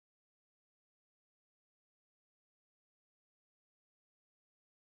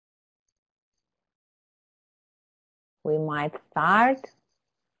we might start.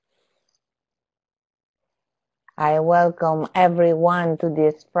 I welcome everyone to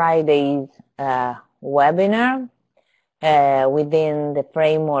this Friday's webinar within the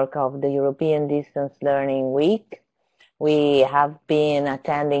framework of the European Distance Learning Week. We have been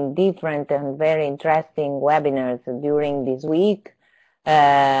attending different and very interesting webinars during this week.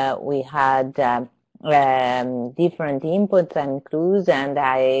 We had different inputs and clues, and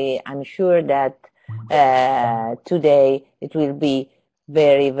I'm sure that today it will be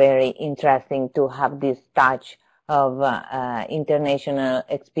very, very interesting to have this touch of international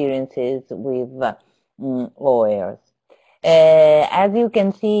experiences with OERs. As you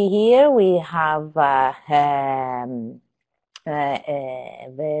can see here, we have a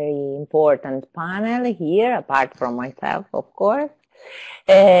very important panel here, apart from myself, of course.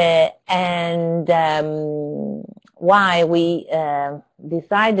 And why we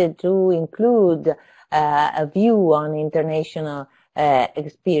decided to include a view on international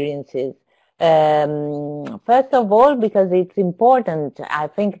experiences. First of all, because it's important. I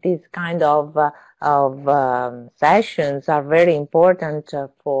think these kind of sessions are very important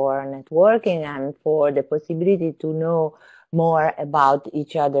for networking and for the possibility to know more about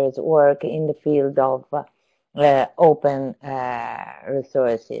each other's work in the field of open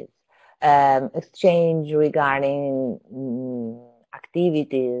resources, exchange regarding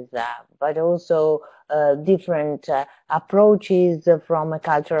activities, but also different approaches from a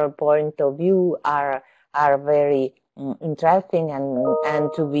cultural point of view are very interesting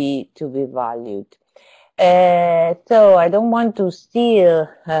and to be valued. So I don't want to steal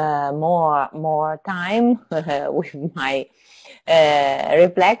more time with my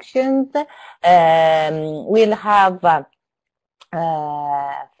reflections. We'll have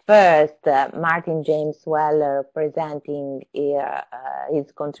first Martin James Weller presenting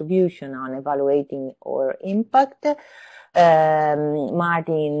his contribution on evaluating our impact.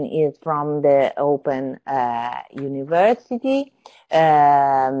 Martin is from the Open University.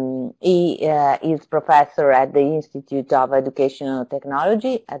 He is professor at the Institute of Educational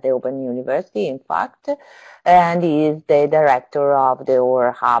Technology at the Open University, in fact, and he is the director of the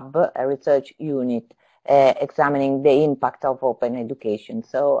OER Hub, a research unit examining the impact of open education.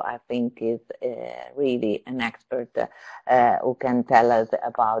 So I think he's really an expert who can tell us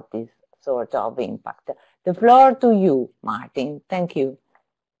about this sort of impact. The floor to you, Martin. Thank you.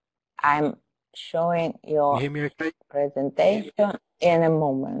 I'm showing your presentation in a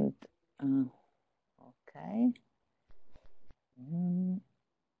moment. Okay.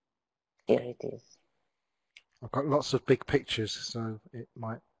 Here it is. I've got lots of big pictures, so it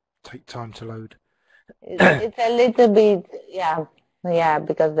might take time to load. It's a little bit, yeah,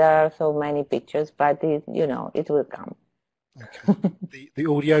 because there are so many pictures, but it, you know, it will come. Okay. The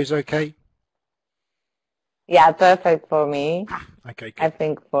audio's okay? Yeah, perfect for me. Okay, good. I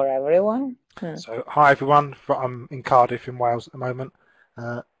think for everyone. So, hi everyone. I'm in Cardiff in Wales at the moment.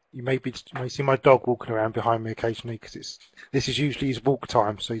 You may see my dog walking around behind me occasionally because this is usually his walk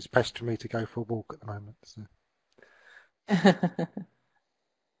time, so he's pestering me to go for a walk at the moment. So.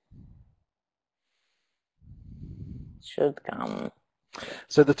 Should come.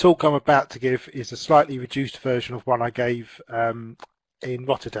 So the talk I'm about to give is a slightly reduced version of one I gave in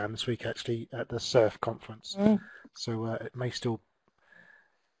Rotterdam this week, actually, at the SURF conference. So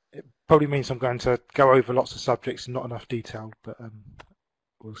it probably means I'm going to go over lots of subjects and not enough detail, but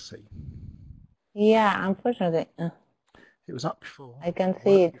we'll see. Yeah, unfortunately. It was up before. I can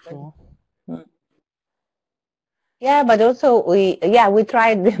see it. Before. Yeah, but also we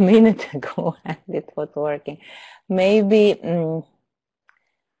tried a minute ago and it was working. Maybe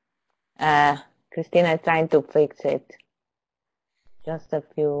Christina is trying to fix it. Just a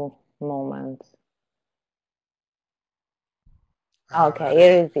few moments. Okay,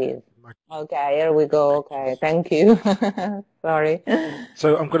 here it is. Okay, here we go. Okay, thank you. Sorry.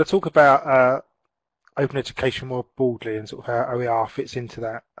 So I'm going to talk about open education more broadly and sort of how OER fits into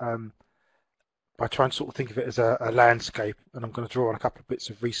that. By trying to sort of think of it as a landscape, and I'm going to draw on a couple of bits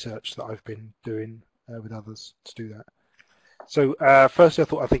of research that I've been doing with others to do that. So firstly, I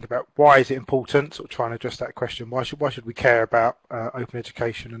thought I'd think about why is it important, sort of trying to address that question. Why should we care about open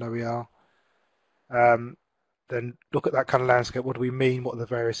education and OER? Then look at that kind of landscape. What do we mean? What are the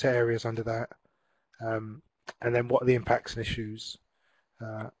various areas under that? And then what are the impacts and issues?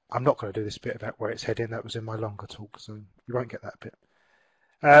 I'm not going to do this bit about where it's heading. That was in my longer talk, so you won't get that bit.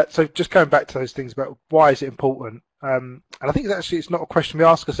 So just going back to those things about why is it important, and I think actually it's not a question we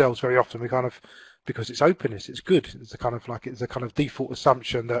ask ourselves very often. We kind of, because it's openness, it's good. It's a kind of default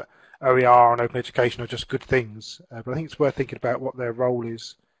assumption that OER and open education are just good things. But I think it's worth thinking about what their role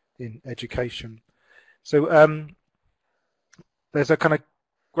is in education. So there's a kind of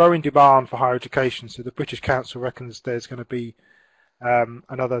growing demand for higher education. So the British Council reckons there's going to be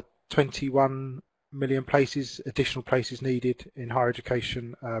another 21 million places, additional places needed in higher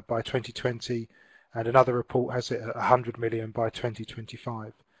education by 2020, and another report has it at 100 million by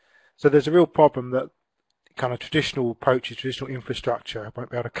 2025. So there's a real problem that kind of traditional approaches, traditional infrastructure won't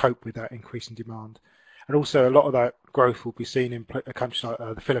be able to cope with that increasing demand. And also a lot of that growth will be seen in countries like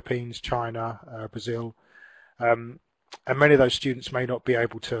the Philippines, China, Brazil, and many of those students may not be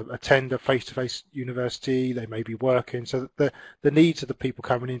able to attend a face-to-face university. They may be working, so that the needs of the people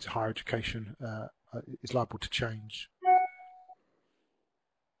coming into higher education is liable to change.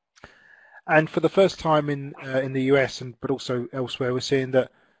 And for the first time in the US, but also elsewhere, we're seeing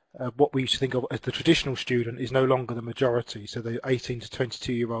that what we used to think of as the traditional student is no longer the majority. So the 18 to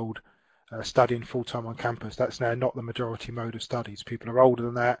 22-year-old studying full-time on campus, that's now not the majority mode of studies. People are older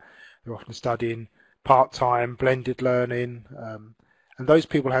than that. They're often studying part-time, blended learning, and those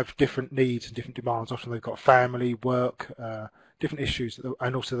people have different needs and different demands. Often they've got family, work, different issues,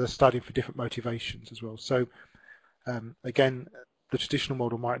 and also they're studying for different motivations as well. So again, the traditional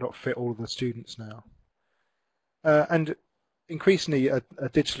model might not fit all of the students now. And increasingly, a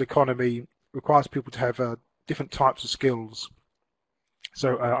digital economy requires people to have different types of skills.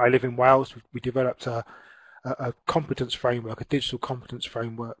 So I live in Wales. We developed a competence framework, a digital competence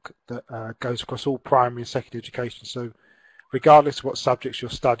framework that goes across all primary and secondary education. So regardless of what subjects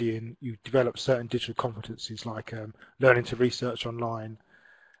you're studying, you develop certain digital competencies like learning to research online.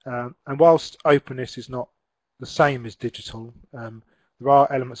 And whilst openness is not the same as digital, there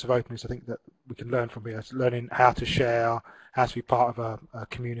are elements of openness I think that we can learn from here. So learning how to share, how to be part of a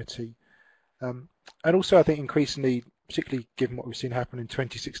community. And also I think increasingly, particularly given what we've seen happen in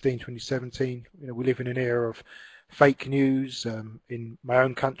 2016, 2017, we live in an era of fake news. In my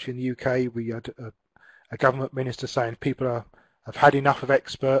own country, in the UK, we had a government minister saying people have had enough of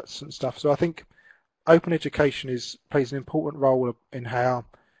experts and stuff. So I think open education plays an important role in how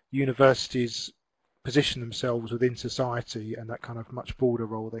universities position themselves within society and that kind of much broader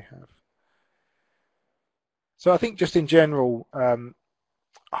role they have. So I think just in general,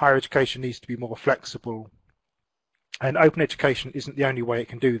 higher education needs to be more flexible. And open education isn't the only way it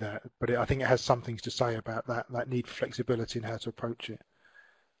can do that, but I think it has some things to say about that need for flexibility and how to approach it.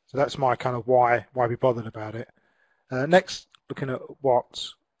 So that's my kind of why we bothered about it. Next, looking at what.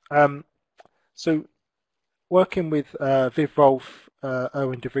 So working with Viv Rolfe,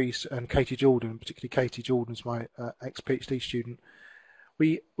 Owen De Vries and Katie Jordan, particularly Katie Jordan's my ex-PhD student,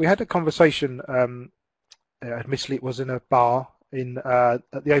 we had a conversation, admittedly it was in a bar,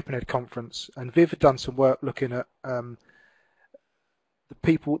 at the Open Ed conference, and Viv had done some work looking at the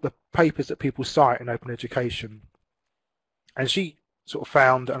papers that people cite in open education, and she sort of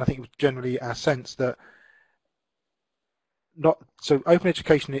found, and I think it was generally our sense, that open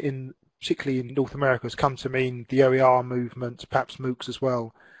education particularly in North America has come to mean the OER movement, perhaps MOOCs as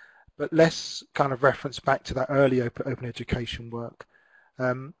well, but less kind of reference back to that early open education work.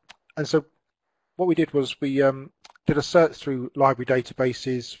 And so what we did was we did a search through library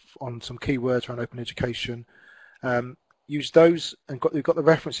databases on some keywords around open education, used those and we got the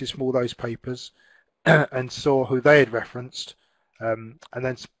references from all those papers and saw who they had referenced, and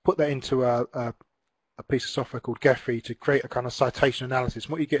then put that into a piece of software called Gephi to create a kind of citation analysis.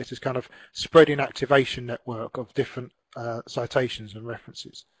 And what you get is this kind of spreading activation network of different citations and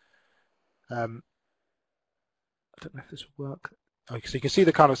references. I don't know if this will work. Okay, so you can see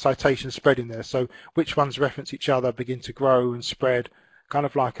the kind of citations spreading there. So which ones reference each other, begin to grow and spread, kind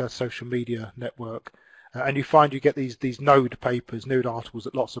of like a social media network. And you find you get these node papers, node articles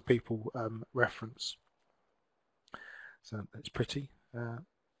that lots of people reference. So it's pretty.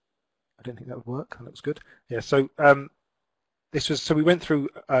 I don't think that would work. That looks good. Yeah. So we went through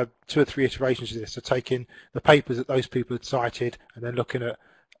 2 or 3 iterations of this. So taking the papers that those people had cited and then looking at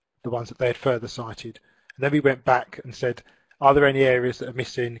the ones that they had further cited, and then we went back and said, are there any areas that are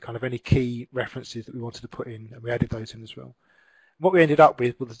missing, kind of any key references that we wanted to put in, and we added those in as well. What we ended up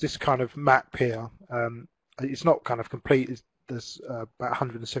with was this kind of map here. It's not kind of complete. There's about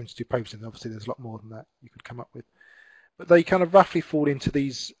 172 papers in there. Obviously, there's a lot more than that you could come up with. But they kind of roughly fall into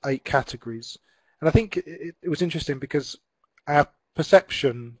these 8 categories. And I think it was interesting because our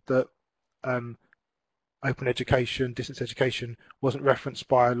perception that open education, distance education wasn't referenced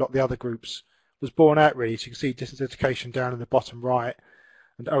by a lot of the other groups was borne out really. So you can see distance education down in the bottom right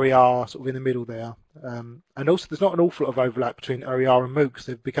and OER sort of in the middle there. And also there's not an awful lot of overlap between OER and MOOCs.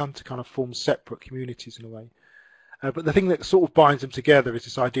 They've begun to kind of form separate communities in a way. But the thing that sort of binds them together is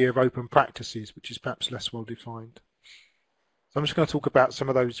this idea of open practices, which is perhaps less well defined. So I'm just going to talk about some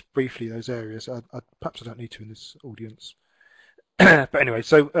of those briefly, those areas. Perhaps I don't need to in this audience. But anyway,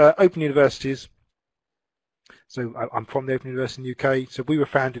 so open universities. So I'm from the Open University in the UK. So we were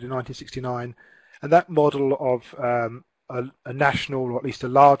founded in 1969, and that model of a national, or at least a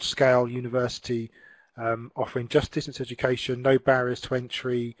large-scale university offering just distance education, no barriers to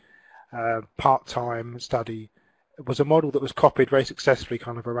entry, part-time study, was a model that was copied very successfully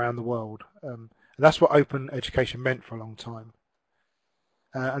kind of around the world. And that's what open education meant for a long time.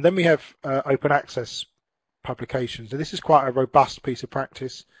 And then we have open access publications. And this is quite a robust piece of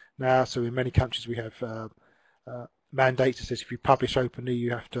practice now. So in many countries we have mandates that says if you publish openly,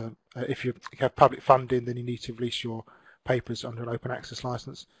 you have to, if you have public funding, then you need to release your papers under an open access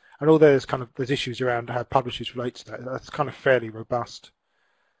license. And although there's issues around how publishers relate to that, that's kind of fairly robust.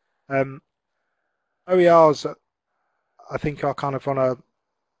 OERs, I think, are kind of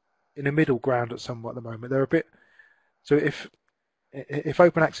in a middle ground at somewhat at the moment. They're a bit, so if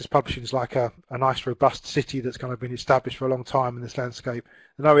open access publishing is like a nice robust city that's kind of been established for a long time in this landscape,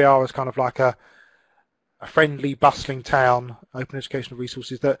 then OER is kind of like a friendly, bustling town, open educational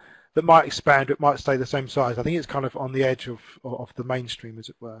resources that might expand, but might stay the same size. I think it's kind of on the edge of the mainstream, as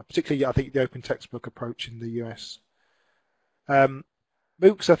it were. Particularly, I think the open textbook approach in the US.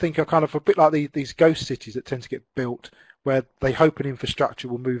 MOOCs, I think, are kind of a bit like these ghost cities that tend to get built, where they hope an infrastructure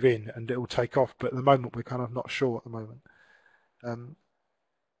will move in and it will take off. But at the moment, we're kind of not sure at the moment. And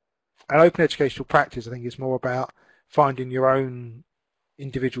open educational practice, I think, is more about finding your own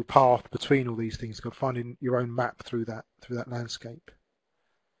individual path between all these things, finding your own map through that landscape.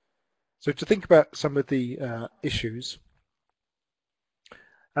 So to think about some of the issues,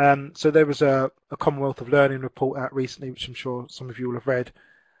 so there was a Commonwealth of Learning report out recently, which I'm sure some of you will have read,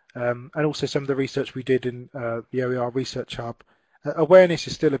 and also some of the research we did in the OER Research Hub. Awareness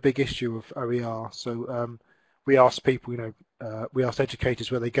is still a big issue of OER, so we asked people, we asked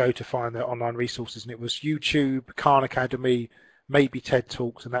educators where they go to find their online resources, and it was YouTube, Khan Academy, maybe TED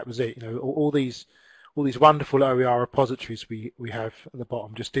Talks, and that was it. All these wonderful OER repositories we have at the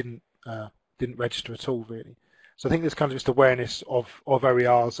bottom just didn't register at all, really. So I think there's kind of just awareness of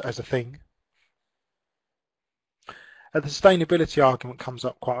OERs as a thing. The sustainability argument comes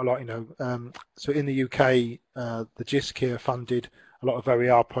up quite a lot. So in the UK, the JISC here funded a lot of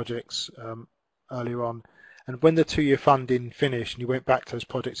OER projects earlier on. And when the 2-year funding finished and you went back to those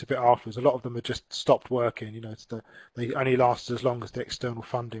projects a bit afterwards, a lot of them had just stopped working. They only lasted as long as the external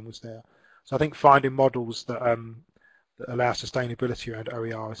funding was there. So I think finding models that allow sustainability around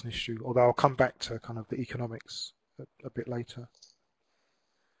OER is an issue, although I'll come back to kind of the economics a bit later.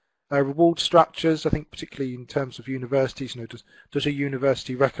 Reward structures, I think particularly in terms of universities, does a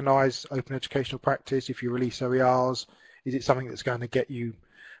university recognise open educational practice? If you release OERs, is it something that's going to get you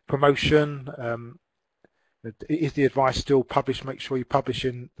promotion? Is the advice still make sure you publish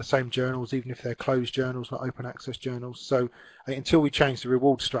in the same journals, even if they're closed journals, not open access journals? So until we change the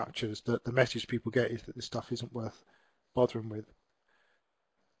reward structures, the message people get is that this stuff isn't worth bothering with.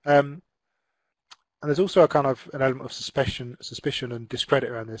 And there's also an element of suspicion and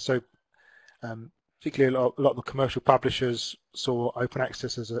discredit around this. So particularly a lot of the commercial publishers saw open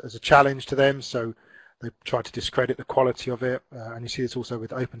access as a challenge to them, so they tried to discredit the quality of it. And you see this also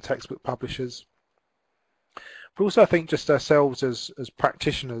with open textbook publishers. But also I think just ourselves as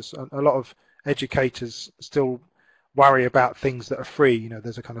practitioners, a lot of educators still worry about things that are free.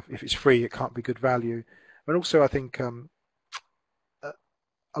 There's a kind of, if it's free, it can't be good value. But also I think a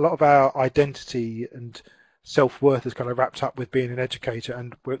lot of our identity and self-worth is kind of wrapped up with being an educator,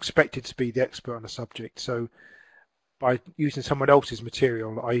 and we're expected to be the expert on a subject. So by using someone else's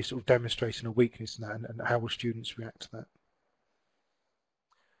material, are you sort of demonstrating a weakness in that, and how will students react to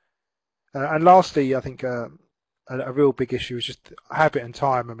that? And lastly, I think a real big issue is just habit and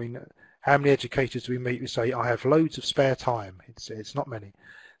time. I mean, how many educators do we meet who say, I have loads of spare time? It's not many.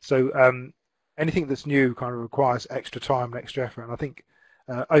 So anything that's new kind of requires extra time and extra effort, and I think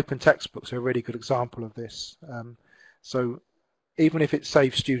open textbooks are a really good example of this. So even if it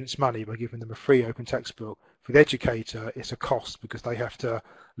saves students money by giving them a free open textbook, for the educator it's a cost because they have to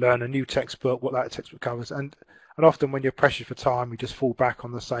learn a new textbook, what that textbook covers, and often when you're pressured for time, you just fall back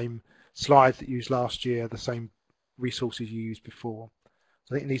on the same slides that you used last year, the same resources you used before.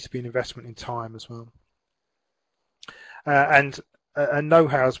 So I think it needs to be an investment in time as well. And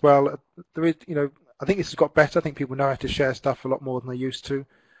know-how as well. There is, I think this has got better. I think people know how to share stuff a lot more than they used to.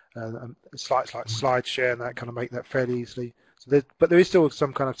 Sites like SlideShare and that kind of make that fairly easily. So but there is still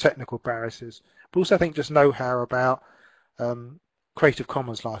some kind of technical barriers. But also I think just know-how about Creative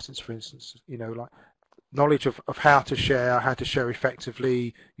Commons license, for instance. Like knowledge of how to share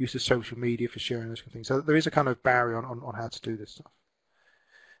effectively, use of social media for sharing those kind of things. So there is a kind of barrier on how to do this stuff.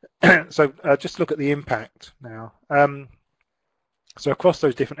 So just look at the impact now. So across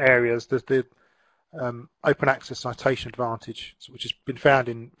those different areas, there's the open access citation advantage, which has been found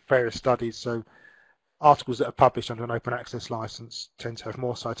in various studies. So articles that are published under an open access license tend to have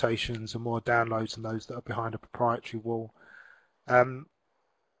more citations and more downloads than those that are behind a proprietary wall. And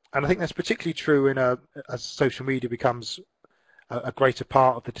I think that's particularly true as social media becomes a greater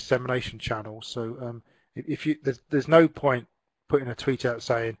part of the dissemination channel. So there's no point putting a tweet out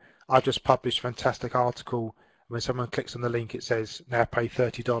saying, I've just published a fantastic article. When someone clicks on the link, it says, now pay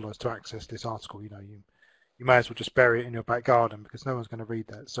 $30 to access this article. You may as well just bury it in your back garden because no one's going to read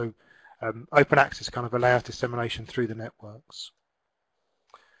that. So open access kind of allows dissemination through the networks.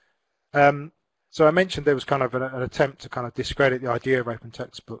 So I mentioned there was kind of an attempt to kind of discredit the idea of open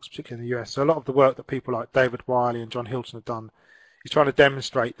textbooks, particularly in the US. So a lot of the work that people like David Wiley and John Hilton have done is trying to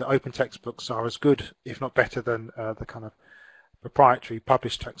demonstrate that open textbooks are as good, if not better, than the kind of proprietary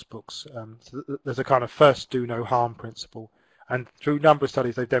published textbooks. So there's a kind of first do no harm principle. And through a number of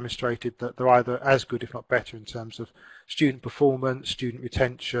studies, they've demonstrated that they're either as good, if not better, in terms of student performance, student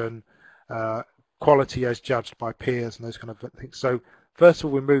retention, quality as judged by peers, and those kind of things. So first of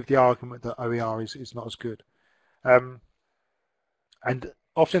all, remove the argument that OER is not as good. And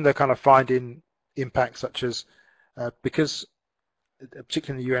often they're kind of finding impacts such as, because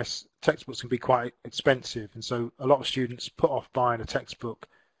particularly in the US, textbooks can be quite expensive, and so a lot of students put off buying a textbook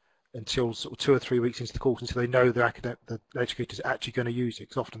until sort of 2 or 3 weeks into the course, until they know the educator is actually going to use it,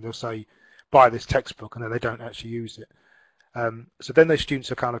 because often they'll say, buy this textbook, and then they don't actually use it. So then those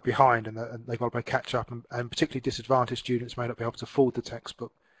students are kind of behind, and they've got to catch up, and particularly disadvantaged students may not be able to afford the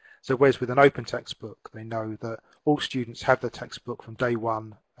textbook. So whereas with an open textbook, they know that all students have the textbook from day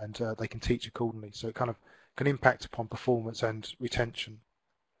one, and they can teach accordingly. So it kind of can impact upon performance and retention.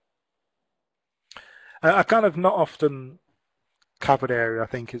 A kind of not often covered area, I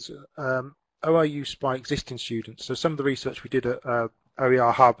think, is OER use by existing students. So some of the research we did at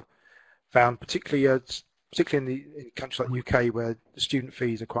OER Hub found, particularly in countries like UK, where the student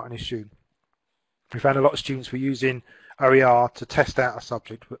fees are quite an issue, we found a lot of students were using OER to test out a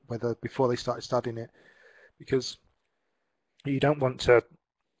subject, whether before they started studying it, because you don't want to,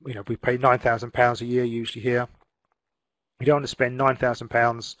 we pay £9,000 a year usually here. You don't want to spend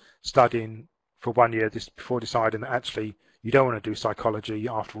 £9,000 studying for 1 year just before deciding that actually you don't want to do psychology,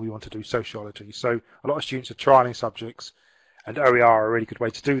 after all you want to do sociology. So a lot of students are trialing subjects, and OER are a really good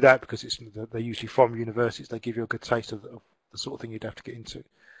way to do that because they're usually from universities. They give you a good taste of the sort of thing you'd have to get into.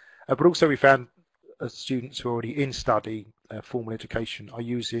 But also we found students who are already in study, formal education, are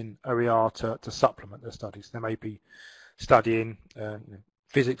using OER to supplement their studies. They may be studying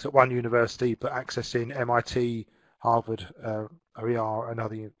physics at one university, but accessing MIT, Harvard,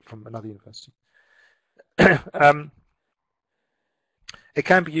 OER, from another university. It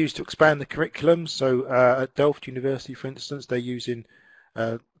can be used to expand the curriculum. So at Delft University, for instance, they've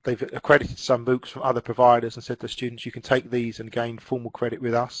accredited some MOOCs from other providers and said to students, you can take these and gain formal credit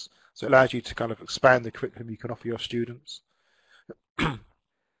with us. So it allows you to kind of expand the curriculum you can offer your students.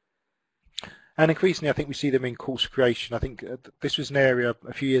 And increasingly, I think we see them in course creation. I think this was an area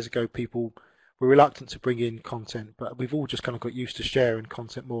a few years ago people were reluctant to bring in content, but we've all just kind of got used to sharing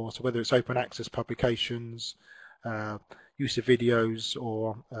content more. So whether it's open access publications, use of videos,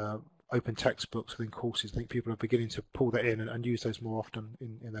 or open textbooks within courses, I think people are beginning to pull that in and use those more often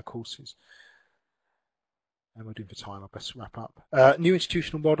in their courses. And we're doing for time, I'll best wrap up. New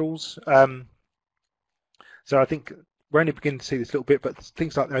institutional models. So I think we're only beginning to see this a little bit, but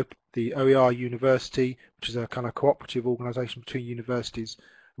things like the OER University, which is a kind of cooperative organisation between universities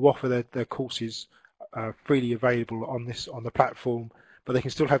who offer their courses freely available on the platform, but they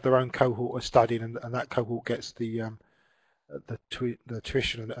can still have their own cohort of studying, and that cohort gets the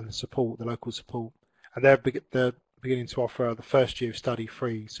tuition and the support, the local support. And they're beginning to offer the first year of study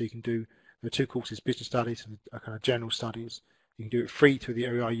free, so you can do the 2 courses, business studies and kind of general studies. You can do it free through the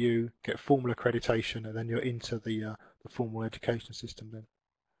OERU, get formal accreditation, and then you're into the formal education system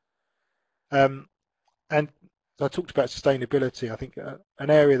then. And I talked about sustainability. I think an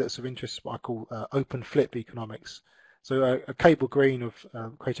area that's of interest is what I call open flip economics. So Cable Green of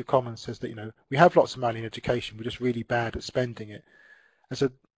Creative Commons says that we have lots of money in education, we're just really bad at spending it. And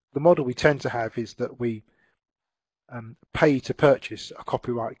so the model we tend to have is that we pay to purchase a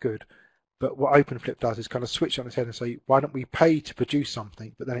copyright good. But what OpenFlip does is kind of switch on its head and say, why don't we pay to produce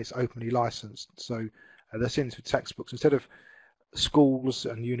something, but then it's openly licensed. So they're similar to textbooks. Instead of schools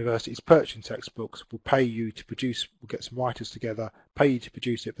and universities purchasing textbooks, we'll pay you to produce, we'll get some writers together, pay you to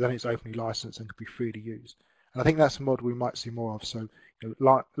produce it, but then it's openly licensed and can be freely used. And I think that's a model we might see more of. So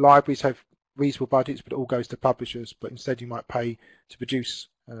libraries have reasonable budgets, but it all goes to publishers, but instead you might pay to produce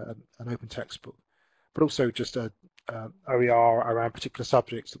an open textbook. but also just a OER around particular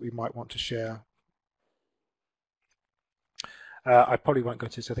subjects that we might want to share. I probably won't go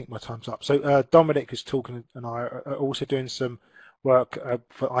into this, I think my time's up. So Dominic is talking, and I are also doing some work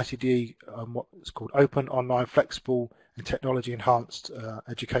for ICD on what's called Open, Online, Flexible and Technology Enhanced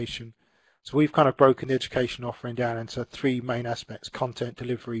Education. So we've kind of broken the education offering down into three main aspects: content,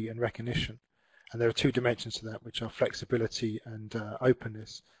 delivery and recognition. And there are two dimensions to that, which are flexibility and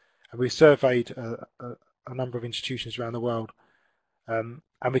openness. And we surveyed a number of institutions around the world, and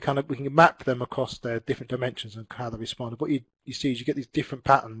we can map them across their different dimensions and how they respond. What you see is you get these different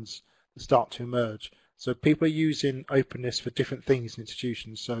patterns that start to emerge. So people are using openness for different things in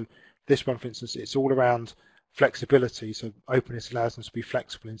institutions. So this one, for instance, it's all around flexibility. So openness allows them to be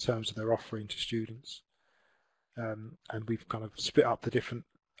flexible in terms of their offering to students. And we've kind of split up the different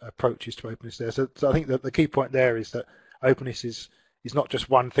approaches to openness there. So I think that the key point there is that openness is not just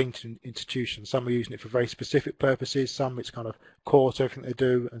one thing to institutions. Some are using it for very specific purposes, some it's kind of core to everything they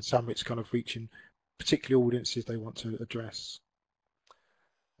do, and some it's kind of reaching particular audiences they want to address.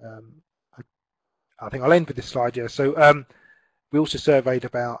 I think I'll end with this slide, yeah. So we also surveyed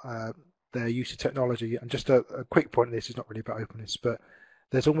about their use of technology, and just a quick point, this is not really about openness, but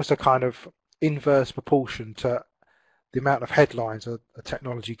there's almost a kind of inverse proportion to the amount of headlines a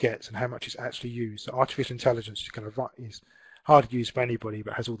technology gets and how much it's actually used. So artificial intelligence is hard to use for anybody,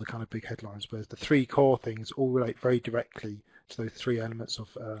 but has all the kind of big headlines, whereas the three core things all relate very directly to those three elements of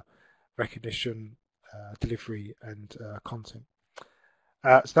recognition, delivery and content.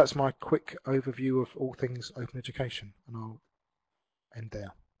 So that's my quick overview of all things open education, and I'll end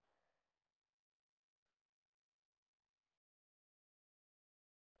there.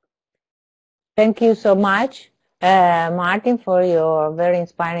 Thank you so much, Martin, for your very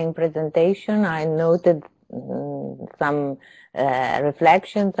inspiring presentation. I noted some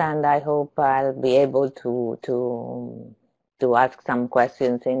reflections, and I hope I'll be able to ask some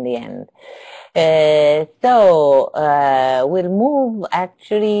questions in the end. So we'll move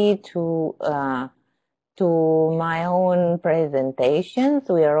actually to my own presentations.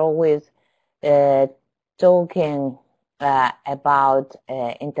 We are always talking about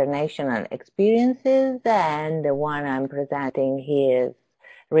international experiences, and the one I'm presenting here is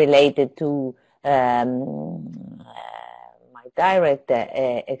related to my direct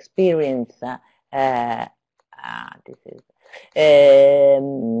experience. This is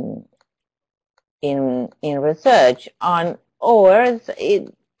in research on OERs,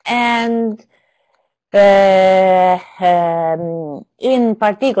 and in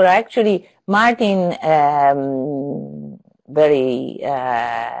particular, actually, Martin very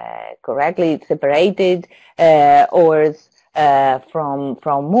correctly separated OERs from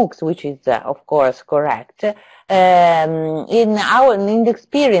MOOCs, which is of course correct. In the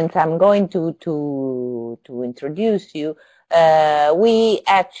experience I'm going to introduce you, we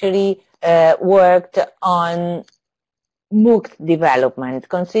actually worked on MOOCs development,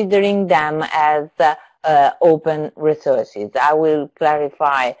 considering them as open resources. I will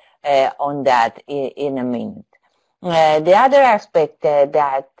clarify on that in a minute. The other aspect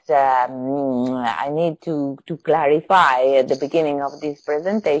that I need to clarify at the beginning of this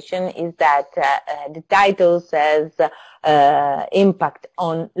presentation is that the title says impact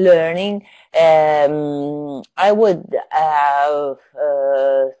on learning. I would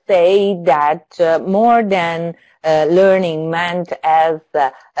say that more than learning meant as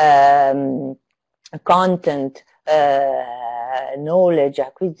content knowledge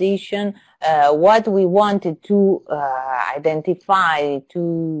acquisition, what we wanted to identify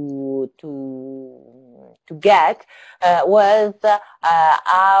to get was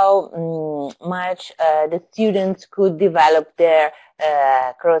how much the students could develop their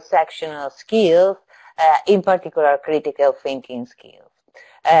cross-sectional skills, in particular critical thinking skills.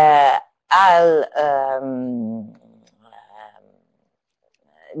 I'll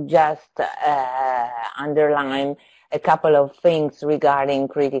just underline a couple of things regarding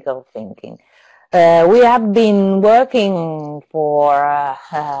critical thinking. We have been working for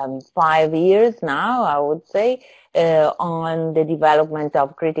 5 years now, I would say, on the development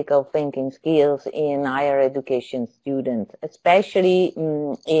of critical thinking skills in higher education students, especially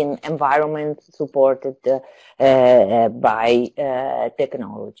in environments supported by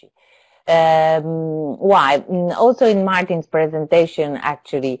technology. Why? Also in Martin's presentation,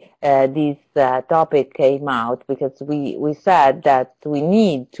 actually, this topic came out because we said that we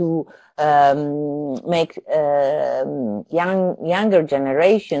need to make younger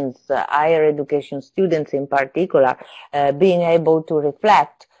generations, higher education students in particular, being able to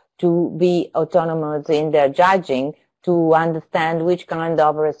reflect, to be autonomous in their judging, to understand which kind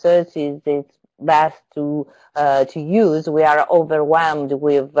of resources is best to use. We are overwhelmed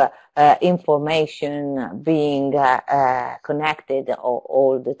with information being connected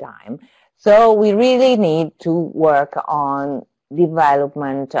all the time. So we really need to work on the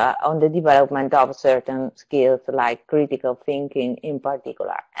development of certain skills like critical thinking in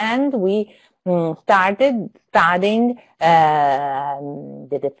particular. And we started studying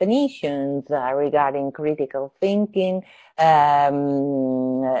the definitions regarding critical thinking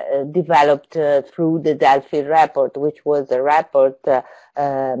developed through the Delphi report, which was a report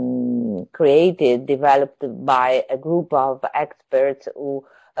developed by a group of experts who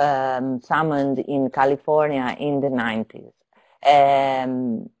summoned in California in the 90s.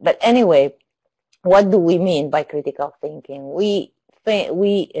 But anyway, what do we mean by critical thinking? We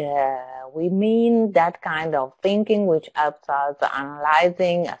mean that kind of thinking which helps us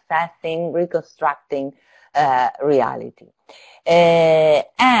analyzing, assessing, reconstructing reality.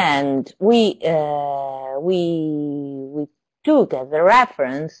 And we took as a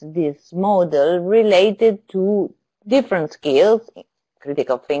reference this model related to different skills,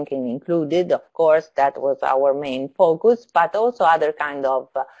 critical thinking included, of course. That was our main focus, but also other kind of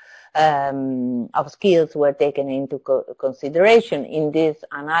skills were taken into consideration in this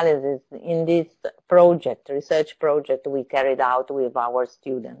analysis, in this research project we carried out with our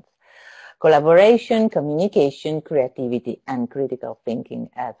students. Collaboration, communication, creativity, and critical thinking,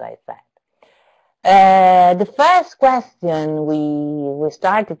 as I said. The first question we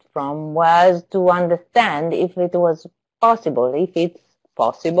started from was to understand if it was possible,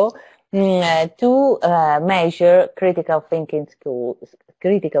 to measure critical thinking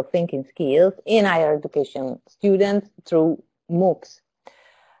skills in higher education students through MOOCs.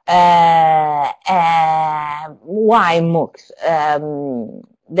 Why MOOCs?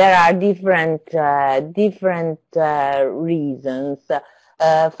 There are different reasons.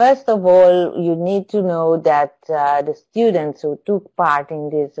 First of all, you need to know that the students who took part in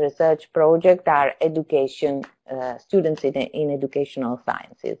this research project are students in educational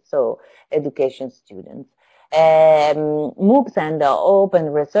sciences, so education students. MOOCs and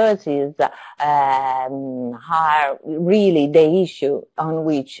open resources are really the issue on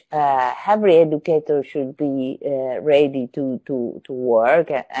which every educator should be ready to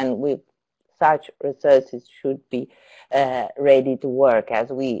work, and with such resources should be ready to work, as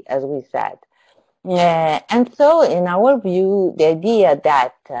we said. And so, in our view, the idea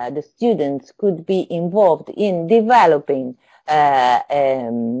that the students could be involved in developing a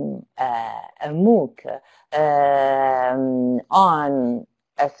MOOC on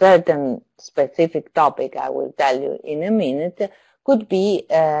a certain specific topic, I will tell you in a minute, could be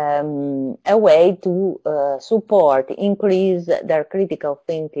a way to support, increase their critical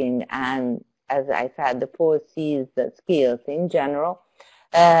thinking and, as I said, the 4 C's skills in general,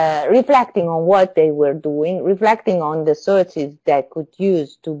 reflecting on what they were doing, reflecting on the sources they could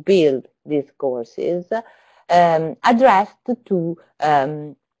use to build these courses, addressed to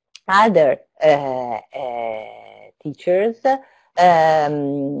other teachers,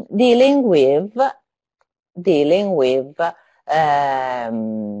 dealing with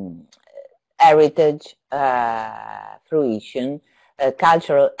heritage fruition,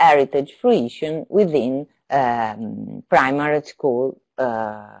 cultural heritage fruition within primary school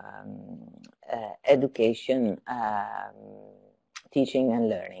education, teaching and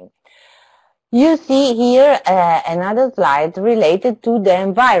learning. You see here another slide related to the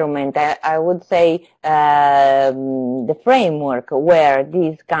environment. I would say the framework where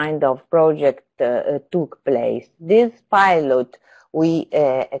this kind of project took place. This pilot we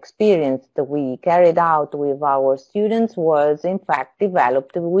carried out with our students was in fact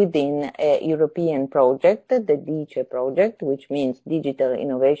developed within a European project, the DICE project, which means Digital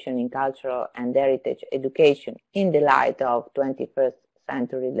Innovation in Cultural and Heritage Education in the Light of 21st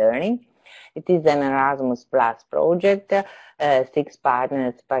Century Learning. It is an Erasmus Plus project. 6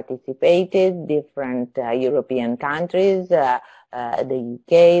 partners participated, different European countries, the UK,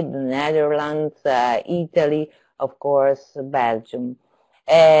 the Netherlands, Italy, of course, Belgium.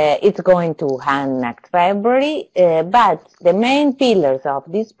 It's going to end next February, but the main pillars of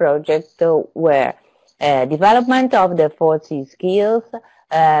this project were development of the 4 C skills,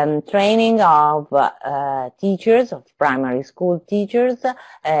 training of teachers, of primary school teachers,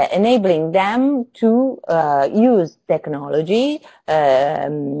 enabling them to use technology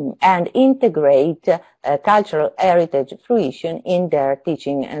and integrate cultural heritage fruition in their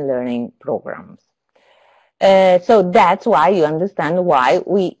teaching and learning programs. So that's why you understand why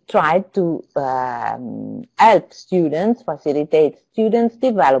we try to help students, facilitate students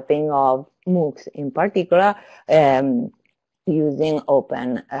developing of MOOCs in particular, using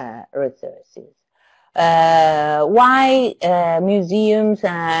open resources. Why museums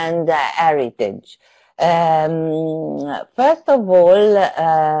and heritage? First of all,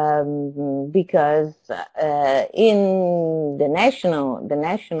 because in the national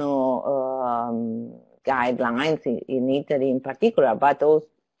guidelines in Italy in particular, but also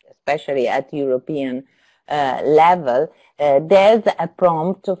especially at European level, there's a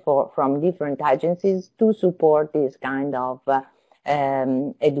prompt from different agencies to support this kind of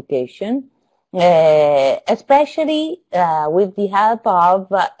education. Especially with the help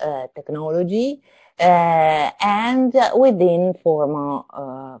of technology and within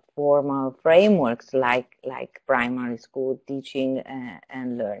formal frameworks like primary school teaching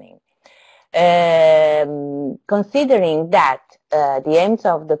and learning. Considering that the aims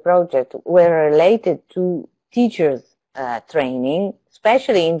of the project were related to teachers' training,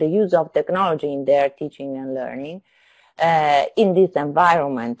 especially in the use of technology in their teaching and learning, in this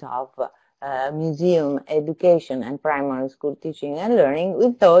environment of museum education and primary school teaching and learning,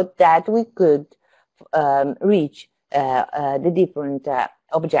 we thought that we could reach the different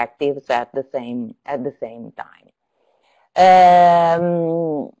objectives at the same time.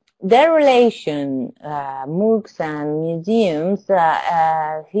 Their relation, MOOCs and museums,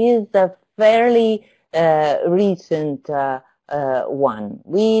 is a fairly recent one.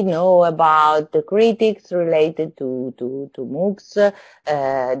 We know about the critics related to MOOCs,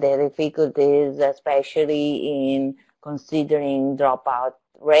 the difficulties especially in considering dropout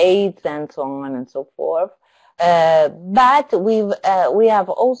rates and so on and so forth. But we have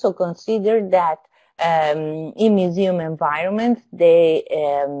also considered that in museum environments, the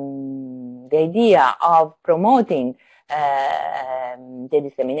idea of promoting the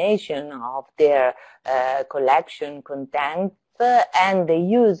dissemination of their collection contents and the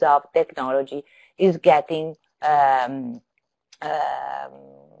use of technology is getting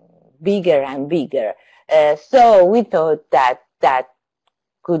bigger and bigger. So we thought that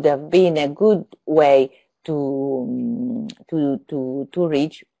could have been a good way to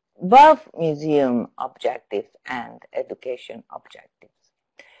reach both museum objectives and education objectives.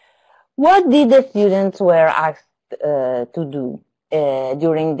 What did the students were asked to do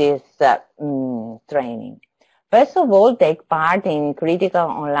during this training? First of all, take part in critical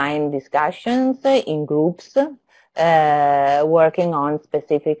online discussions in groups, working on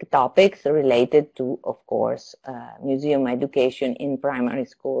specific topics related to, of course, museum education in primary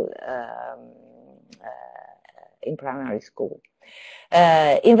school.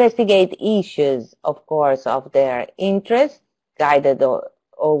 Investigate issues, of course, of their interest, guided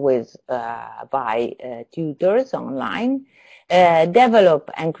always by tutors online. Develop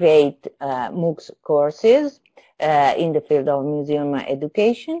and create MOOCs courses in the field of museum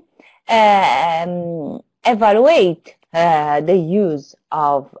education. Evaluate the use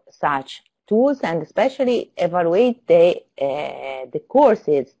of such tools, and especially evaluate the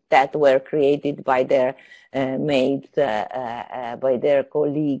courses that were created by their mates, by their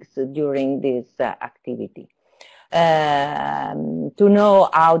colleagues during this activity. To know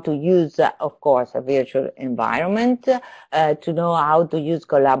how to use, of course, a virtual environment, to know how to use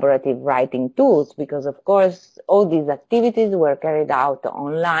collaborative writing tools, because, of course, all these activities were carried out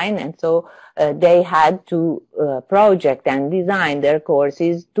online, and so they had to project and design their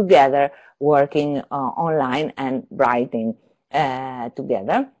courses together, working online and writing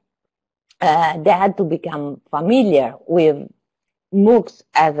together. They had to become familiar with MOOCs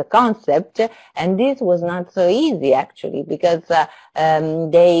as a concept, and this was not so easy actually, because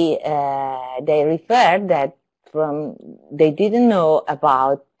they referred that they didn't know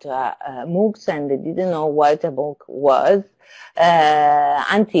about MOOCs, and they didn't know what a MOOC was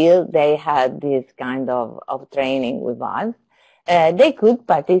until they had this kind of training with us. They could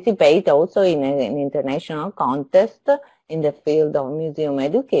participate also in an international contest in the field of museum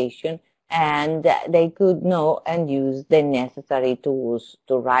education, and they could know and use the necessary tools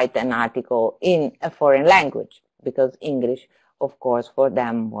to write an article in a foreign language, because English, of course, for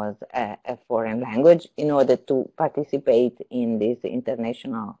them was a foreign language in order to participate in this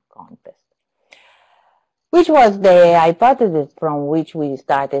international contest. Which was the hypothesis from which we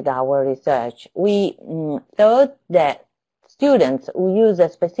started our research? We thought that students who use a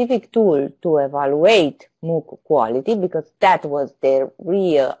specific tool to evaluate MOOC quality, because that was the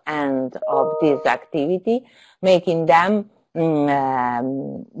real end of this activity, making them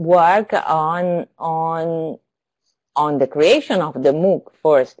work on the creation of the MOOC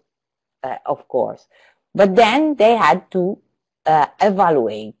first, of course, but then they had to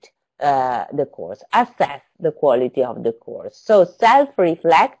evaluate the course, assess the quality of the course. So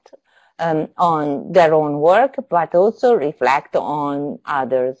self-reflect on their own work, but also reflect on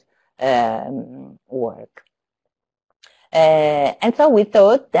others' work. And so we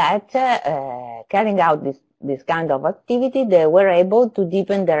thought that carrying out this kind of activity, they were able to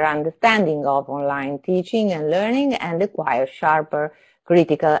deepen their understanding of online teaching and learning and acquire sharper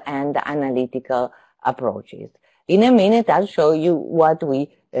critical and analytical approaches. In a minute, I'll show you what we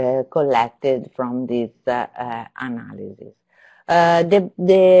collected from this analysis.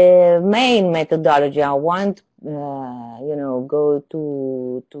 The main methodology, I won't go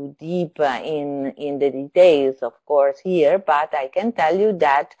too deep in the details, of course, here, but I can tell you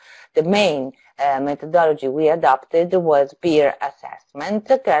that the main methodology we adopted was peer assessment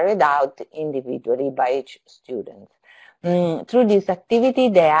carried out individually by each student. Through this activity,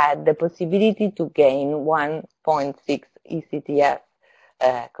 they had the possibility to gain 1.6 ECTS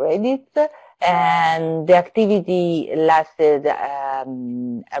credits, and the activity lasted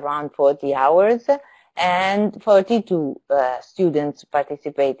around 40 hours, and 42 students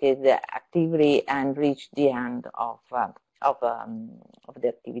participated actively and reached the end of the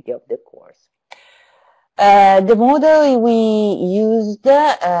activity of the course. The model we used,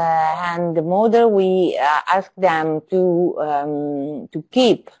 and the model we asked them to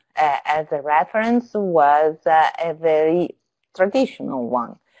keep as a reference was a very traditional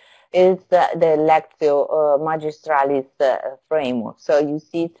one. It's the Lectio Magistralis framework. So you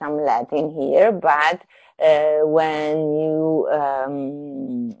see some Latin here, but when you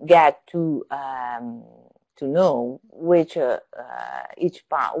get to know which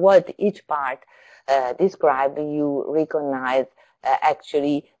what each part describe, you recognize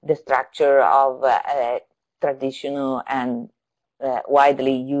actually the structure of a traditional and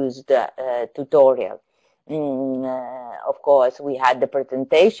widely used tutorial. Of course, we had the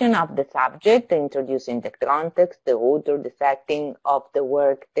presentation of the subject, introducing the context, the author, the setting of the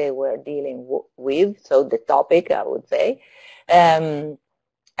work they were dealing with, so the topic, I would say. Then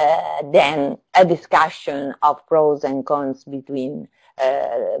a discussion of pros and cons between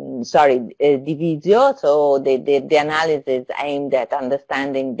divisio, so the analysis aimed at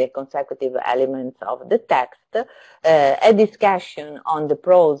understanding the consecutive elements of the text, a discussion on the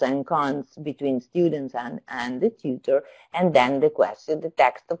pros and cons between students and the tutor, and then the question, the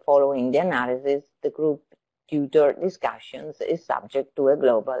text following the analysis, the group tutor discussions is subject to a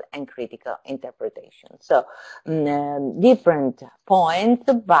global and critical interpretation. So different points,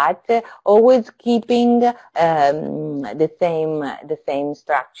 but always keeping the same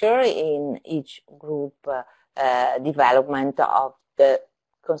structure in each group development of the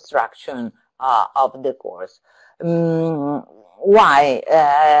construction of the course. Why?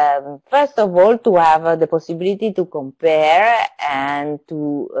 First of all, to have the possibility to compare and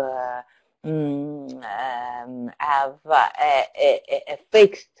to have a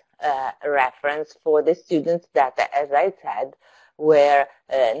fixed reference for the students that, as I said, were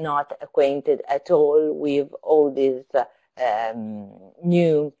not acquainted at all with all these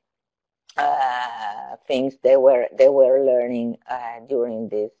new things they were learning during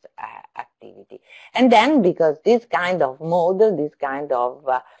this activity. And then, because this kind of model, this kind of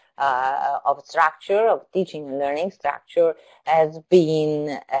structure, of teaching and learning structure, has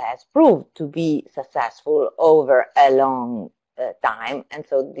proved to be successful over a long time, and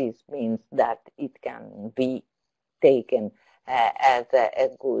so this means that it can be taken as a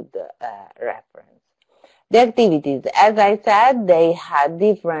good reference. The activities, as I said, they had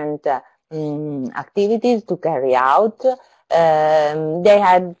different activities to carry out. They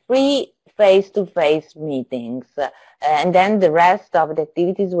had 3 face-to-face meetings, and then the rest of the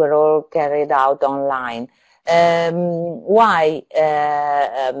activities were all carried out online. Why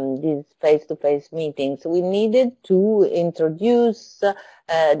these face-to-face meetings? We needed to introduce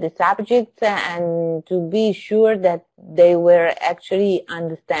the subjects and to be sure that they were actually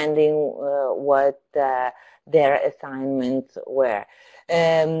understanding what their assignments were.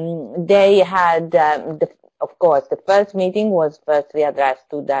 They had, of course, the first meeting was firstly addressed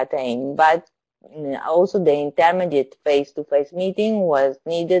to that aim, but also the intermediate face-to-face meeting was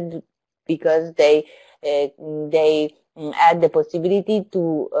needed because they had the possibility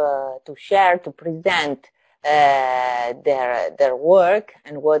to share, to present their work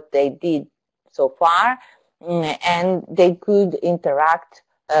and what they did so far, and they could interact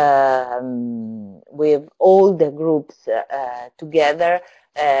with all the groups together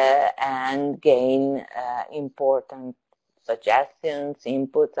and gain important suggestions,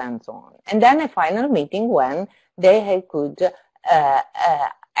 inputs, and so on. And then a final meeting when they could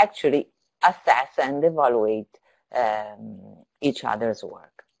actually assess and evaluate each other's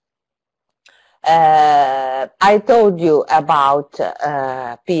work. I told you about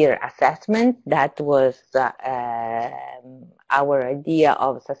peer assessment. That was our idea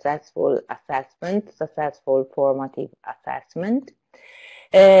of successful assessment, successful formative assessment.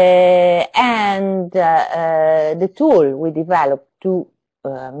 And the tool we developed to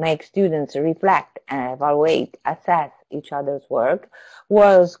make students reflect and evaluate, assess each other's work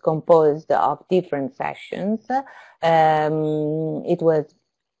was composed of different sessions. It was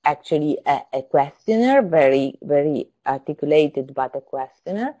actually a questionnaire, very articulated, but a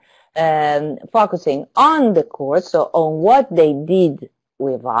questionnaire, focusing on the course, so on what they did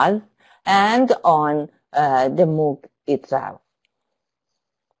with us, and on the MOOC itself.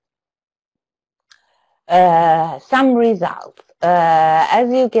 Some results. As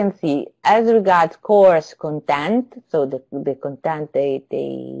you can see, as regards course content, so the content they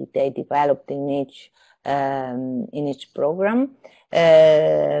developed in each program,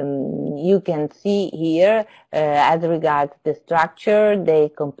 you can see here, as regards the structure,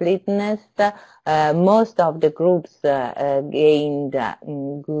 the completeness, most of the groups gained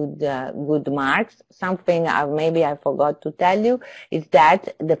good marks. Something maybe I forgot to tell you is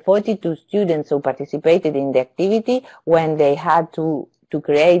that the 42 students who participated in the activity, when they had to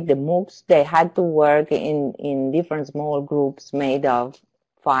create the MOOCs, they had to work in different small groups made of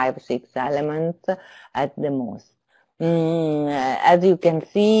 5-6 elements at the most. As you can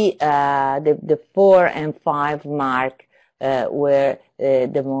see, the 4 and 5 mark were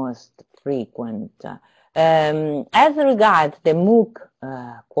the most frequent. As regards the MOOC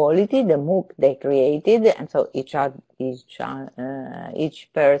quality, the MOOC they created, and so each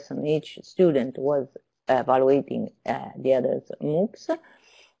person, each student was evaluating the other's MOOCs.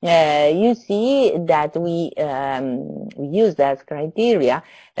 You see that we used as criteria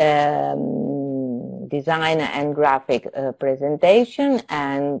design and graphic presentation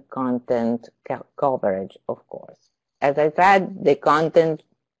and content coverage, of course. As I said, the content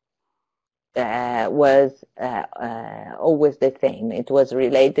was always the same. It was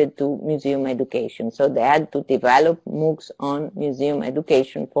related to museum education, so they had to develop MOOCs on museum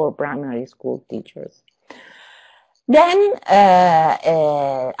education for primary school teachers. Then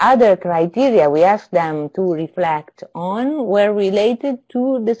other criteria we asked them to reflect on were related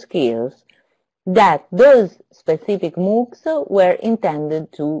to the skills that those specific MOOCs were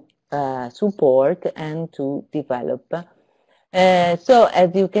intended to support and to develop. So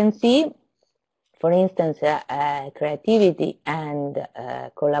as you can see, for instance, creativity and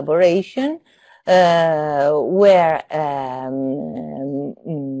collaboration were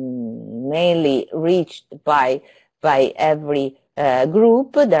mainly reached by every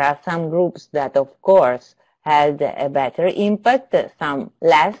group. There are some groups that, of course, had a better impact, some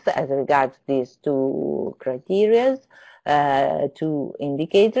less as regards these two criteria, two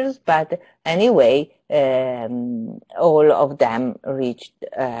indicators, but anyway, all of them reached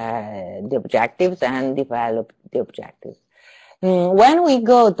the objectives and developed the objectives. When we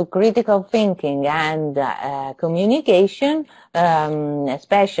go to critical thinking and communication,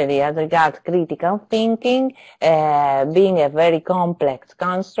 especially as regards critical thinking, being a very complex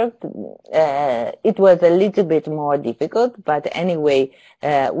construct, it was a little bit more difficult, but anyway,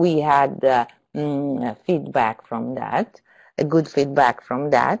 we had feedback from that, a good feedback from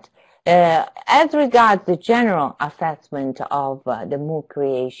that. As regards the general assessment of the MOOC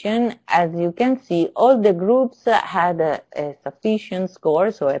creation, as you can see, all the groups had a sufficient score,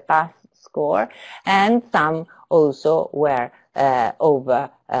 so a pass score, and some also were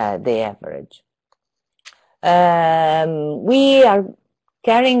over the average. We are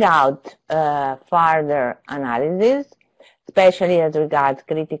carrying out further analysis, especially as regards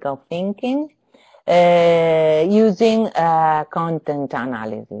critical thinking, using content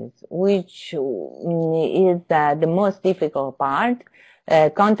analysis, which is the most difficult part.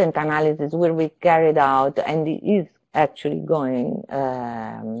 Content analysis will be carried out, and is actually going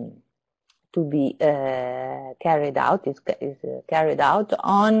to be carried out, is carried out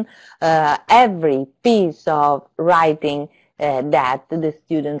on every piece of writing that the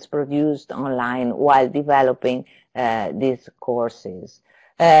students produced online while developing these courses.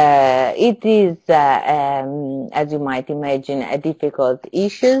 It is, as you might imagine, a difficult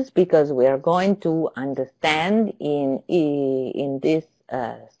issue because we are going to understand in this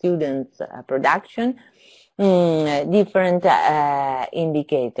students' production different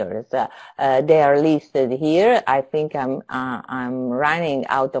indicators. They are listed here. I think I'm running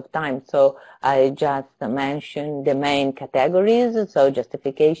out of time, so I just mentioned the main categories. So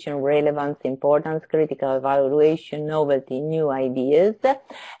justification, relevance, importance, critical evaluation, novelty, new ideas.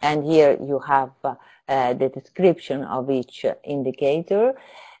 And here you have the description of each indicator.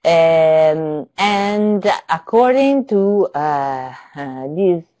 And according to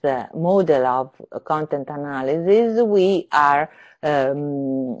this model of content analysis, we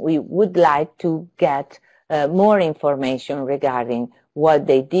would like to get more information regarding what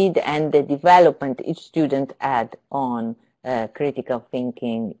they did and the development each student had on critical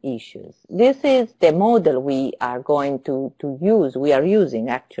thinking issues. This is the model we are going to use, we are using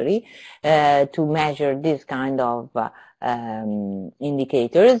actually, to measure this kind of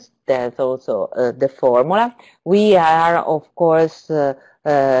indicators. There's also the formula. We are, of course,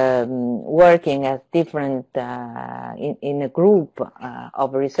 working as different, in a group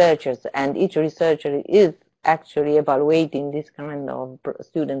of researchers, and each researcher is actually evaluating this kind of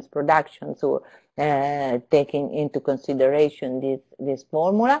students' production, so taking into consideration this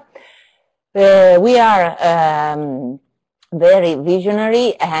formula. We are very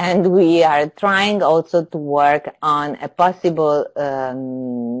visionary, and we are trying also to work on a possible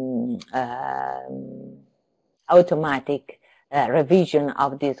automatic revision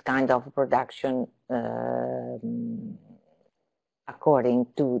of this kind of production according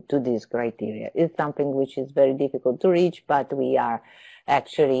to this criteria. It's something which is very difficult to reach, but we are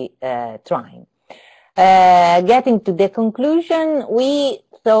actually trying. Getting to the conclusion, we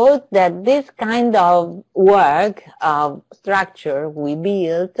thought that this kind of work of structure we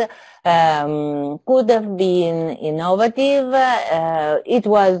built could have been innovative. It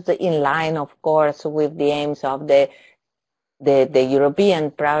was in line, of course, with the aims of the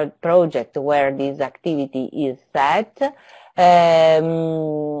European project where this activity is set. There's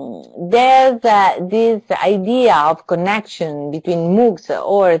this idea of connection between MOOCs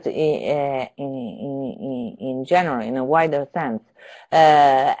or in general, in a wider sense,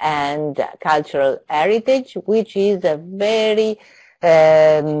 and cultural heritage, which is a very,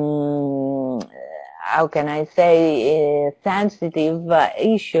 how can I say, sensitive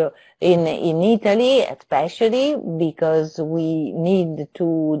issue in Italy, especially because we need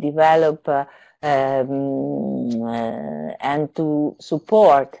to develop and to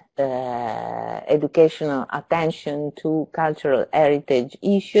support educational attention to cultural heritage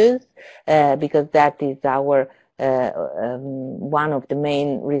issues, because that is our one of the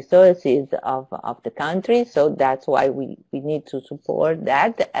main resources of the country. So that's why we need to support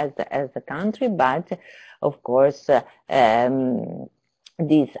that as a country. But of course,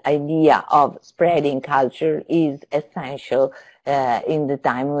 this idea of spreading culture is essential in the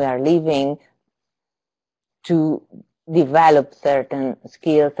time we are living, to develop certain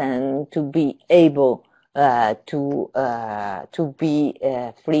skills and to be able to be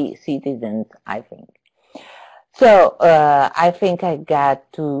free citizens, I think. So I think I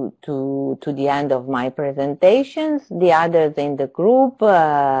got to the end of my presentations. The others in the group, there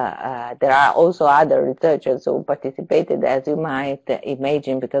are also other researchers who participated, as you might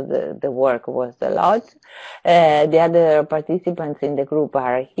imagine, because the work was a lot. The other participants in the group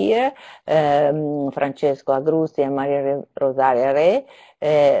are here, Francesco Agrussi and Maria Rosaria Re,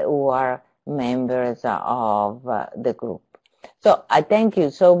 who are members of the group. So I thank you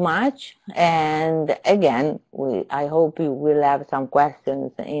so much, and again, I hope you will have some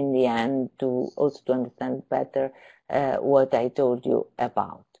questions in the end to understand better what I told you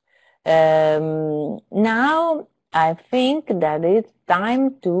about. Now I think that it's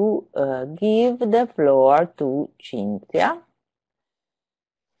time to give the floor to Cynthia.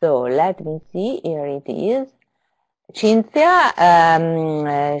 So let me see, here it is. Cynthia,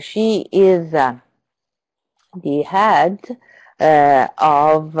 she is the head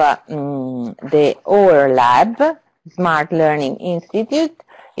of the OER Lab, Smart Learning Institute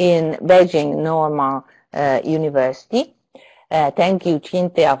in Beijing Normal University. Thank you,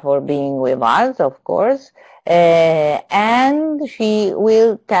 Cynthia, for being with us, of course. And she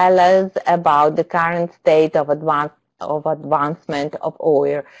will tell us about the current state of advancement of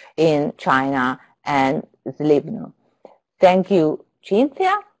OER in China and SLIBNU. Thank you,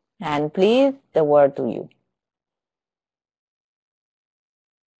 Cynthia, and please, the word to you.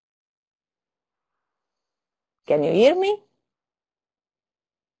 Can you hear me?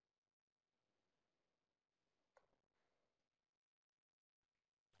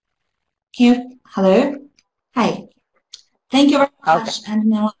 Here, hello. Hi. Thank you very much,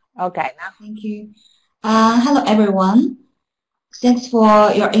 Antonella. Okay. Thank you. Hello, everyone. Thanks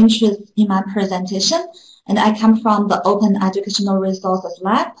for your interest in my presentation. And I come from the Open Educational Resources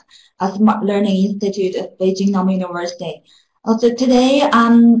Lab, a Smart Learning Institute of Beijing Normal University. Also today,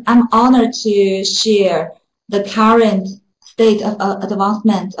 I'm honored to share the current state of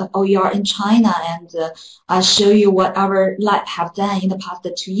advancement of OER in China, and I'll show you what our lab have done in the past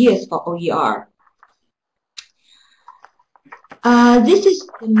 2 years for OER. This is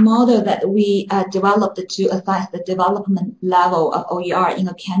the model that we developed to assess the development level of OER in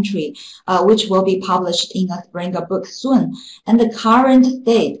a country, which will be published in a Springer book soon. And the current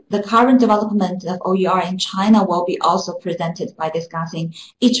state, the current development of OER in China will be also presented by discussing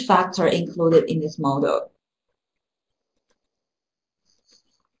each factor included in this model.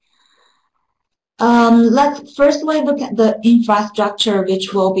 Let's firstly look at the infrastructure,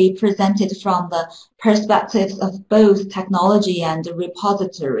 which will be presented from the perspectives of both technology and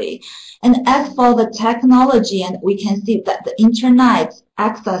repository. And as for the technology, and we can see that the internet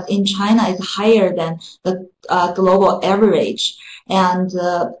access in China is higher than the global average, and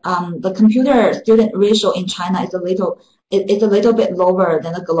the computer student ratio in China is a little bit lower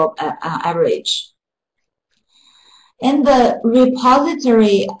than the global average. In the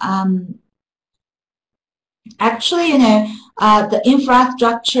repository, actually, the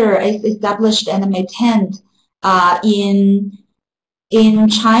infrastructure is established and maintained in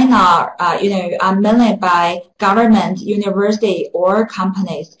China, mainly by government, university, or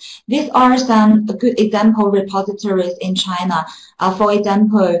companies. These are some good example repositories in China. For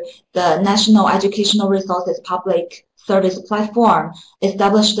example, the National Educational Resources Public Service Platform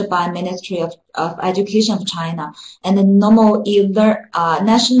established by Ministry of Education of China, and the National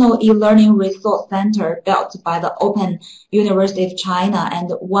E-Learning Resource Center built by the Open University of China, and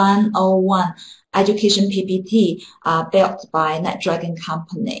 101 Education PPT built by NetDragon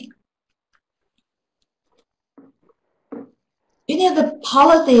Company. The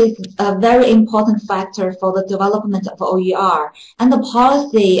policy is a very important factor for the development of OER, and the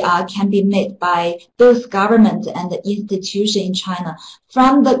policy can be made by both government and the institution in China.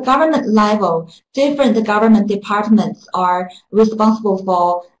 From the government level, different government departments are responsible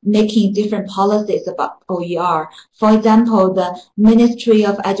for making different policies about OER. For example, the Ministry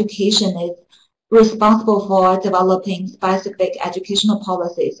of Education is responsible for developing specific educational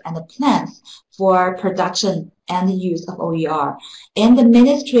policies and plans for production and use of OER. And the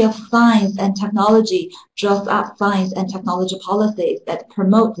Ministry of Science and Technology draws up science and technology policies that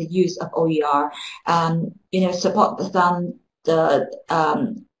promote the use of OER, support some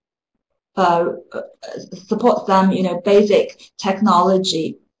basic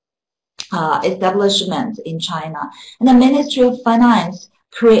technology establishment in China. And the Ministry of Finance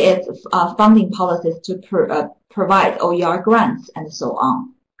creates funding policies to provide OER grants and so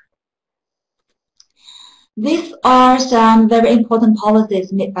on. These are some very important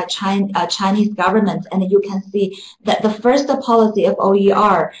policies made by Chinese government, and you can see that the first policy of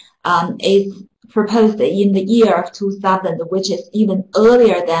OER is proposed in the year of 2000, which is even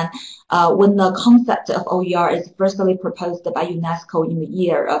earlier than when the concept of OER is firstly proposed by UNESCO in the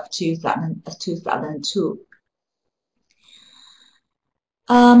year of 2002.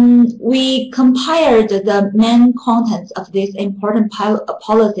 We compared the main contents of these important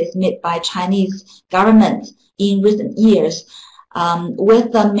policies made by Chinese government in recent years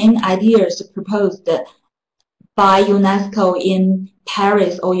with the main ideas proposed by UNESCO in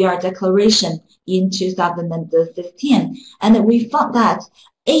Paris OER Declaration in 2016. And we found that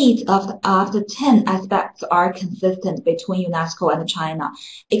 8 of the 10 aspects are consistent between UNESCO and China,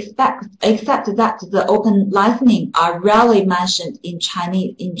 except that the open licensing are rarely mentioned in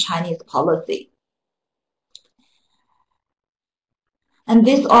Chinese policy. And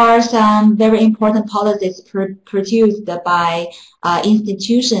these are some very important policies produced by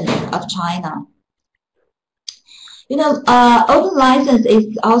institutions of China. Open license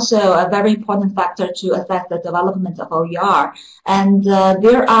is also a very important factor to assess the development of OER. And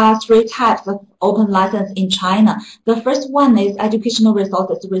there are 3 types of open license in China. The first one is educational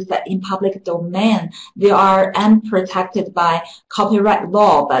resources reset in public domain. They are unprotected by copyright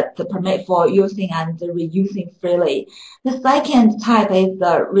law, but the permit for using and reusing freely. The second type is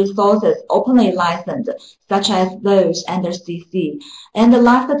the resources openly licensed, such as those under CC. And the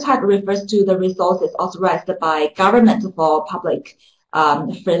last type refers to the resources authorized by government for public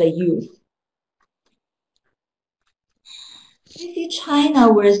freely use. CC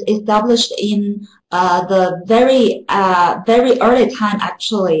China was established in the very early time,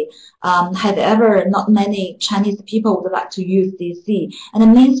 actually. However, not many Chinese people would like to use CC, and the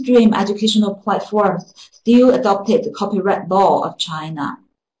mainstream educational platforms still adopted the copyright law of China.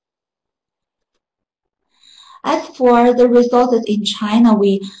 As for the resources in China,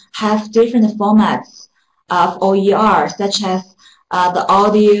 we have different formats of OER, such as the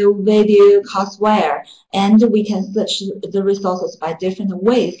audio, video, courseware, and we can search the resources by different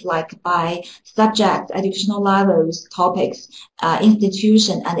ways, like by subject, educational levels, topics,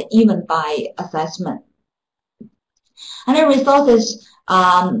 institution, and even by assessment. And the resources,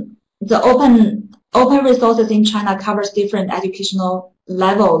 the open Open resources in China covers different educational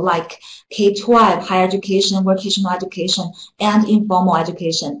level like K-12, higher education, vocational education, and informal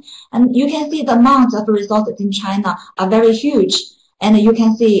education. And you can see the amount of resources in China are very huge. And you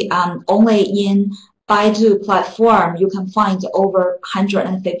can see only in Baidu platform, you can find over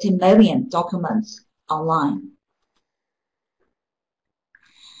 150 million documents online.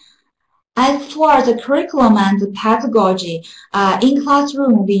 As for the curriculum and the pedagogy, in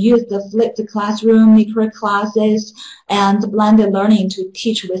classroom, we use the flipped classroom, micro classes, and blended learning to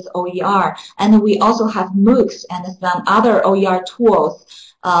teach with OER. And we also have MOOCs and some other OER tools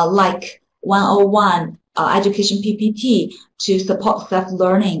like 101 Education PPT to support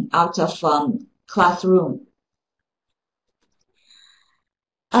self-learning out of classroom.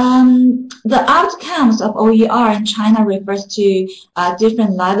 The outcomes of OER in China refers to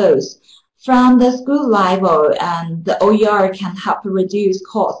different levels. From the school level, the OER can help reduce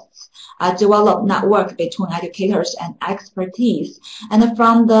costs, develop network between educators and expertise. And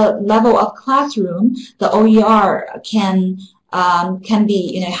from the level of classroom, the OER can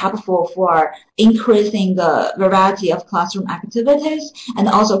be helpful for increasing the variety of classroom activities, and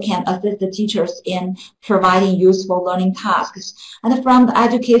also can assist the teachers in providing useful learning tasks. And from the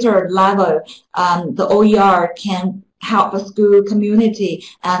educator level, the OER can help the school community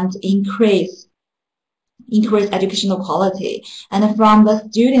and increase educational quality. And from the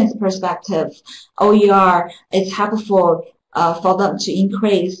student's perspective, OER is helpful for them to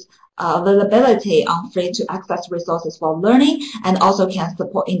increase availability on free-to-access resources for learning, and also can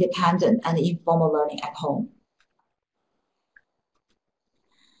support independent and informal learning at home.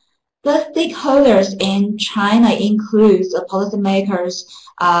 The stakeholders in China include policymakers,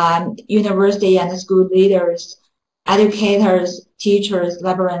 university and school leaders, educators, teachers,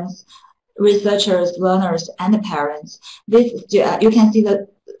 librarians, researchers, learners, and parents. You can see that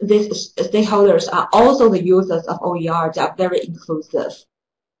these stakeholders are also the users of OER. They are very inclusive.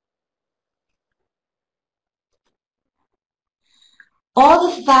 All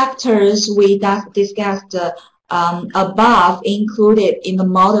the factors we discussed above included in the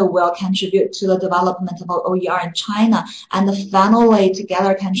model will contribute to the development of OER in China, and finally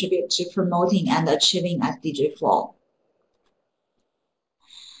together contribute to promoting and achieving SDG 4.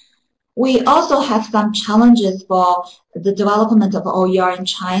 We also have some challenges for the development of OER in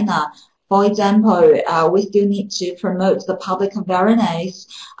China. For example, we still need to promote the public awareness.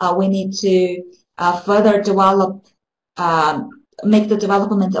 We need to further develop make the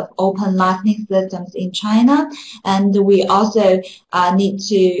development of open licensing systems in China, and we also need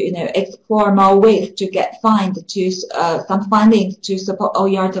to explore more ways to get some funding to support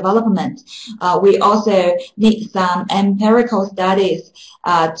OER development. We also need some empirical studies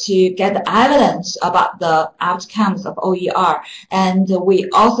to get evidence about the outcomes of OER, and we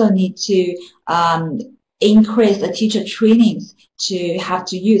also need to increase the teacher trainings to have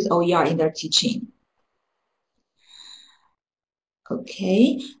to use OER in their teaching.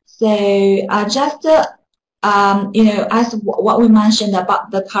 Okay, so just as what we mentioned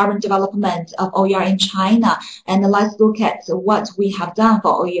about the current development of OER in China, and let's look at what we have done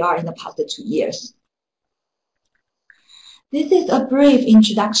for OER in the past 2 years. This is a brief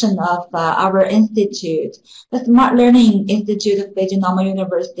introduction of our institute. The Smart Learning Institute of Beijing Normal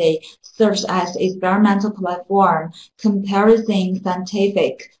University serves as experimental platform, comparison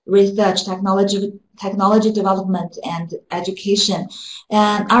scientific research, technology development, and education.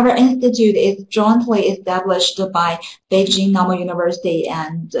 And our institute is jointly established by Beijing Normal University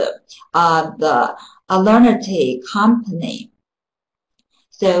and the Learnerty company.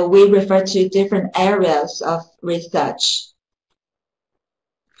 So we refer to different areas of research.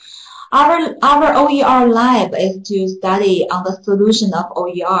 Our OER lab is to study on the solution of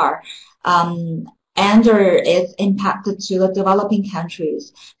OER under its impact to the developing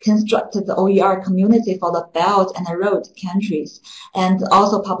countries, constructed the OER community for the Belt and Road countries, and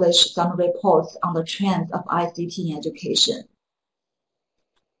also published some reports on the trends of ICT in education.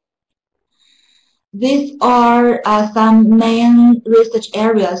 These are some main research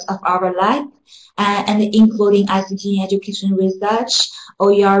areas of our lab, and including ICT in education research,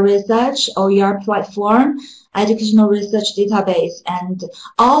 OER platform, educational research database, and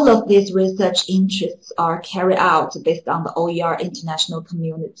all of these research interests are carried out based on the OER international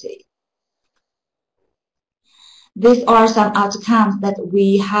community. These are some outcomes that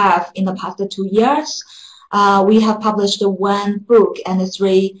we have in the past 2 years. We have published 1 book and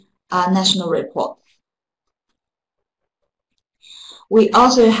 3 national reports. We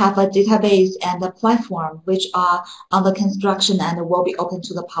also have a database and a platform which are under construction and will be open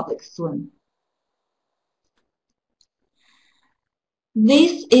to the public soon.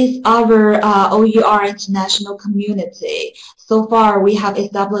 This is our OER international community. So far, we have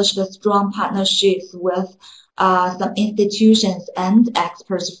established strong partnerships with some institutions and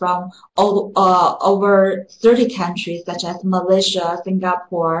experts from over 30 countries, such as Malaysia,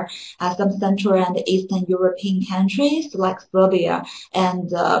 Singapore, some Central and Eastern European countries like Serbia, and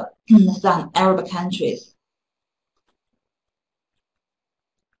some Arab countries.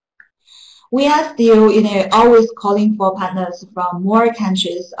 We are still, always calling for partners from more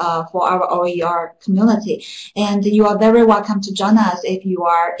countries for our OER community. And you are very welcome to join us if you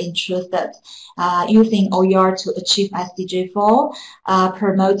are interested using OER to achieve SDG 4,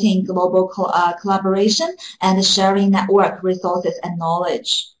 promoting global collaboration and sharing network resources and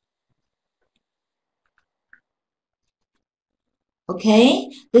knowledge. Okay,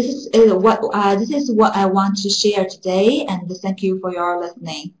 this is what I want to share today, and thank you for your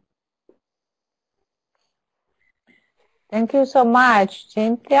listening. Thank you so much,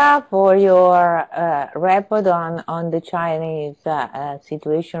 Cynthia, for your report on the Chinese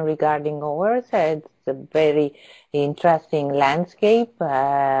situation regarding OER. It's a very interesting landscape,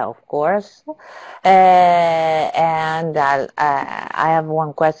 of course. And I have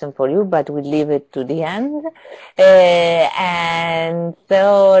one question for you, but we'll leave it to the end. And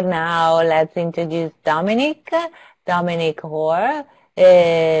so now let's introduce Dominic Hoare.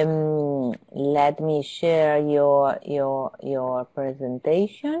 Let me share your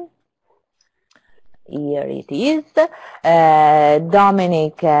presentation. Here it is.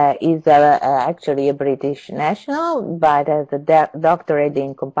 Dominic is actually a British national, but has a doctorate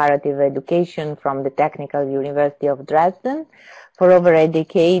in comparative education from the Technical University of Dresden. For over a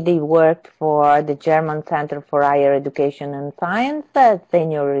decade, he worked for the German Center for Higher Education and Science as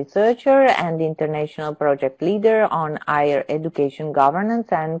senior researcher and international project leader on higher education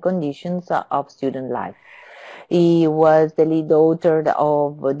governance and conditions of student life. He was the lead author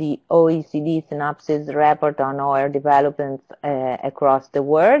of the OECD Synopsis report on OER developments across the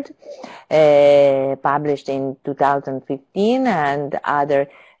world, published in 2015, and other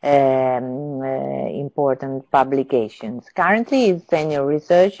important publications. Currently, he is senior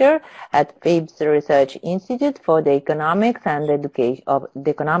researcher at Phipps Research Institute for the Economics and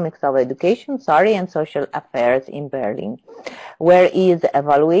Economics of Education, and Social Affairs in Berlin, where he is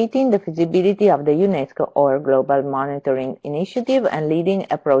evaluating the feasibility of the UNESCO OER Global Monitoring Initiative and leading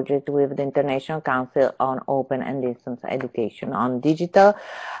a project with the International Council on Open and Distance Education on digital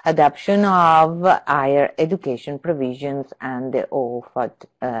adoption of higher education provisions and the OFAD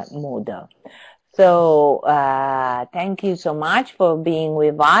model. So thank you so much for being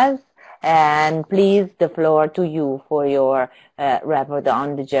with us, and please, the floor to you for your report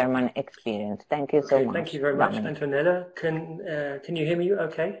on the German experience. Thank you so much. Thank you very much, Antonella. Can you hear me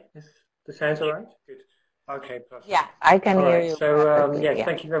okay? Is the sound all right? Good. Okay, perfect. Yeah, I can hear you. So yes,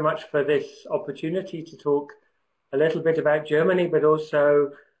 thank you very much for this opportunity to talk a little bit about Germany, but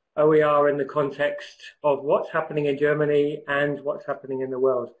also OER in the context of what's happening in Germany and what's happening in the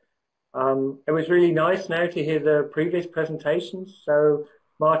world. It was really nice now to hear the previous presentations. So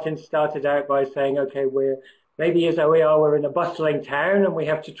Martin started out by saying, okay, maybe as OER we're in a bustling town and we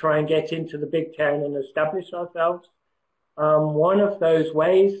have to try and get into the big town and establish ourselves. One of those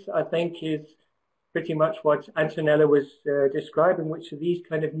ways, I think, is pretty much what Antonella was describing, which are these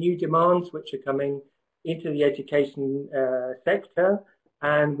kind of new demands which are coming into the education sector.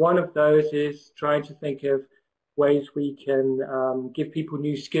 And one of those is trying to think of ways we can give people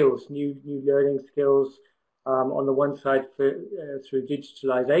new skills, new learning skills, on the one side through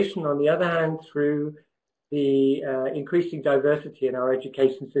digitalization, on the other hand through the increasing diversity in our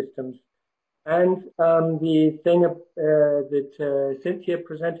education systems. And the thing that Cynthia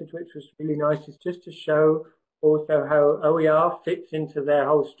presented, which was really nice, is just to show also how OER fits into their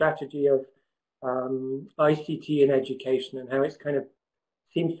whole strategy of ICT in education and how it's kind of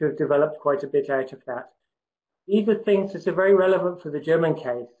seems to have developed quite a bit out of that. These are things that are very relevant for the German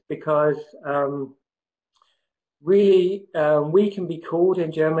case because really we can be called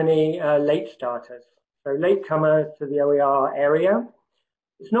in Germany late starters, so latecomers to the OER area.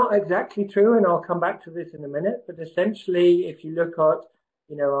 It's not exactly true, and I'll come back to this in a minute, but essentially if you look at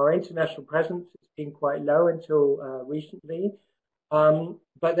our international presence, it's been quite low until recently,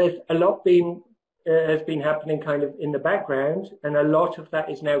 but there's a lot has been happening kind of in the background, and a lot of that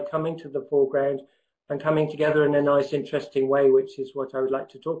is now coming to the foreground and coming together in a nice, interesting way, which is what I would like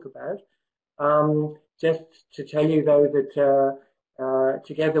to talk about. Just to tell you, though, that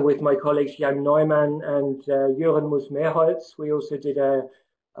together with my colleagues Jan Neumann and Yuan Musmeerholz, we also did a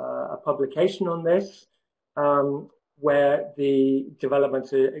publication on this, where the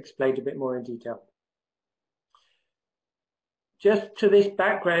developments are explained a bit more in detail. just to this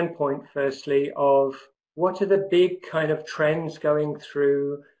background point, firstly, of what are the big kind of trends going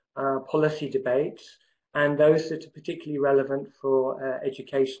through policy debates and those that are particularly relevant for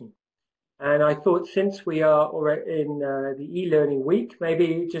education. And I thought, since we are already in the e-learning week,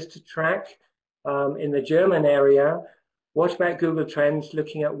 maybe just to track in the German area, what about Google Trends,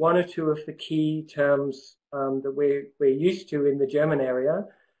 looking at one or two of the key terms that we're used to in the German area.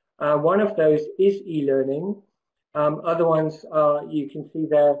 One of those is e-learning. Other ones are, you can see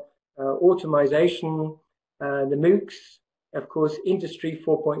there, automation, the MOOCs, of course, Industry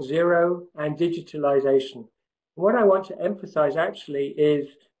 4.0, and digitalization. What I want to emphasize actually is,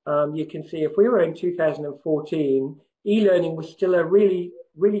 you can see if we were in 2014, e-learning was still a really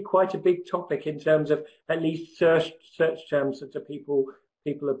quite a big topic in terms of at least search terms that the people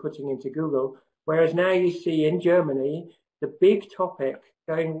are putting into Google. Whereas now you see in Germany, the big topic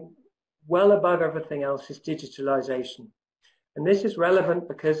going well above everything else is digitalization. And this is relevant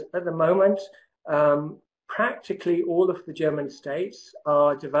because at the moment, practically all of the German states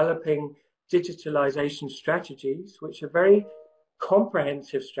are developing digitalization strategies, which are very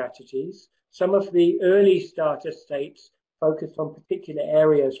comprehensive strategies. Some of the early starter states focus on particular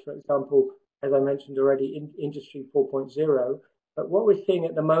areas, for example, as I mentioned already, in Industry 4.0. But what we're seeing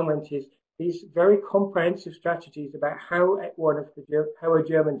at the moment is these very comprehensive strategies about how a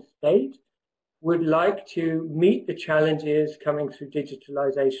German state would like to meet the challenges coming through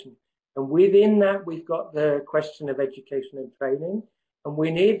digitalization. And within that, we've got the question of education and training. And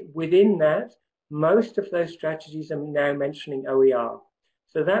within that, most of those strategies are now mentioning OER.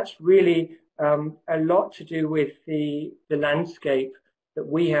 So that's really a lot to do with the landscape that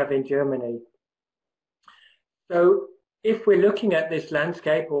we have in Germany. So if we're looking at this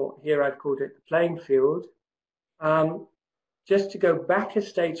landscape, or here I've called it the playing field, just to go back a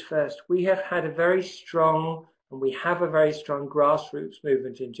stage first, we have had a very strong, and we have a very strong grassroots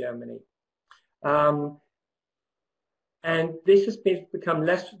movement in Germany. And this has become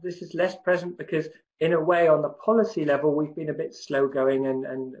less present because, in a way, on the policy level, we've been a bit slow going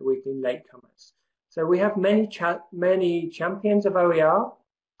and we've been latecomers. So we have many champions of OER.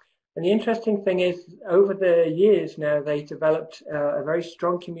 And the interesting thing is, over the years now, they developed a very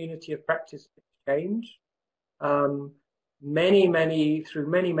strong community of practice exchange. Through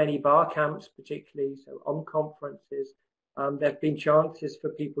many bar camps, particularly, so conferences, there have been chances for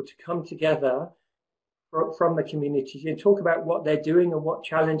people to come together from the community and talk about what they're doing and what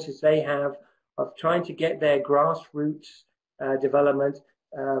challenges they have of trying to get their grassroots development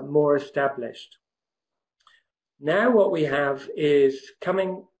more established. Now what we have is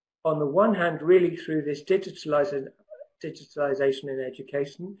coming, on the one hand, really through this digitalization in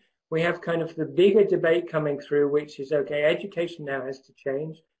education, we have kind of the bigger debate coming through, which is, okay, education now has to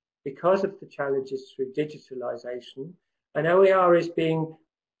change because of the challenges through digitalization. And OER is being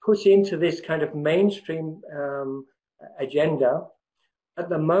put into this kind of mainstream agenda. At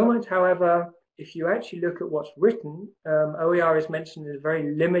the moment, however, if you actually look at what's written, OER is mentioned in a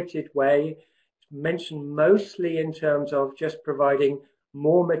very limited way. It's mentioned mostly in terms of just providing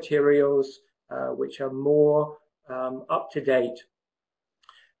more materials which are more up to date.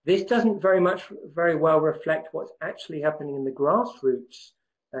 This doesn't very well reflect what's actually happening in the grassroots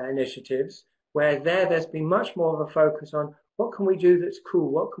initiatives, where there's been much more of a focus on what can we do that's cool,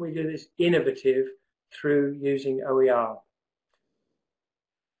 what can we do that's innovative through using OER.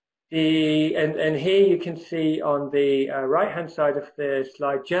 And here you can see on the right-hand side of the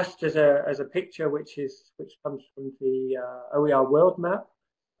slide, just as a picture which comes from the OER world map.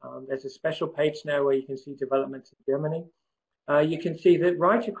 There's a special page now where you can see developments in Germany. You can see that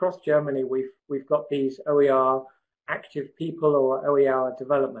right across Germany we've got these OER active people or OER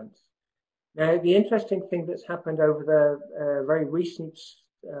developments. Now, the interesting thing that's happened over the very recent,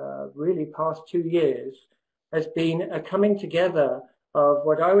 really past 2 years, has been a coming together of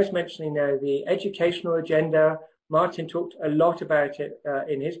what I was mentioning now, the educational agenda. Martin talked a lot about it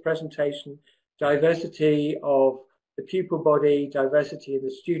in his presentation, diversity of the pupil body, diversity in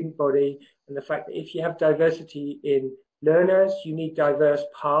the student body, and the fact that if you have diversity in learners, you need diverse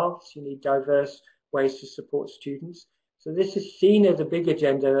paths, you need diverse ways to support students. So this is seen as a big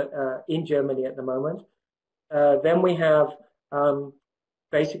agenda in Germany at the moment. Then we have,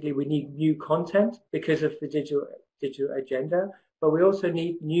 basically we need new content because of the digital agenda, but we also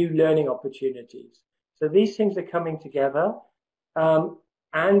need new learning opportunities. So these things are coming together, and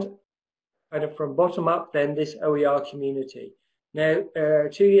kind of from bottom up then this OER community. Now,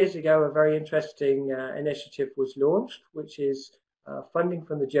 2 years ago, a very interesting initiative was launched, which is funding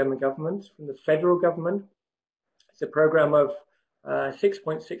from the German government, from the federal government. It's a program of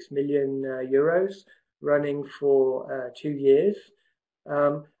 6.6 million euros, running for 2 years.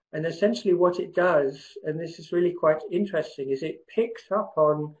 And essentially what it does, and this is really quite interesting, is it picks up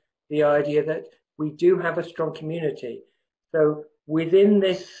on the idea that we do have a strong community. So within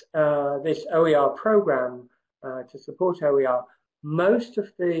this this OER program to support OER, most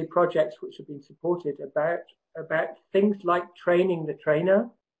of the projects which have been supported about things like training the trainer,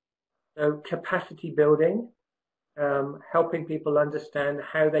 so capacity building, helping people understand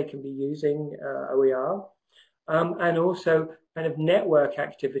how they can be using OER, and also kind of network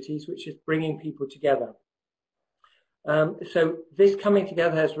activities, which is bringing people together. So this coming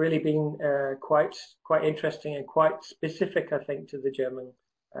together has really been quite interesting and quite specific, I think, to the German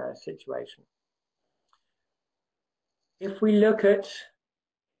situation. If we look at,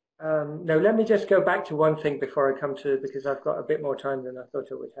 no, let me just go back to one thing before I come to, because I've got a bit more time than I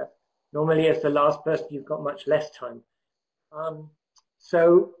thought I would have. Normally, as the last person, you've got much less time.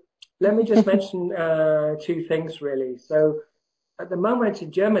 So let me just mention 2 things, really. So at the moment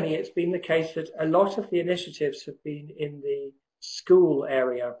in Germany, it's been the case that a lot of the initiatives have been in the school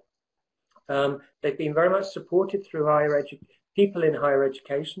area. They've been very much supported through people in higher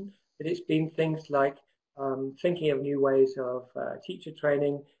education, but it's been things like thinking of new ways of teacher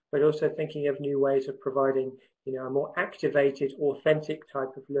training, but also thinking of new ways of providing, you know, a more activated, authentic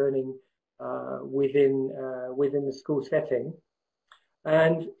type of learning within the school setting.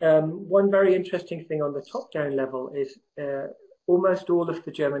 And one very interesting thing on the top-down level is almost all of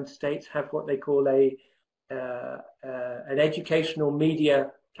the German states have what they call an educational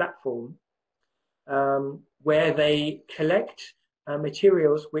media platform, where they collect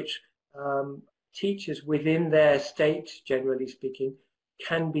materials which teachers within their state, generally speaking,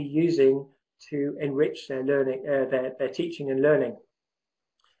 can be using to enrich their learning, their teaching and learning.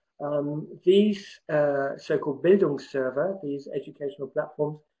 These so-called Bildungsserver, these educational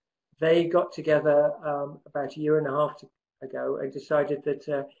platforms, they got together about 1.5 years ago and decided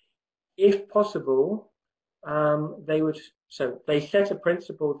that if possible, they would, so they set a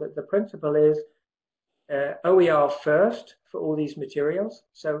principle that the principle is OER first for all these materials.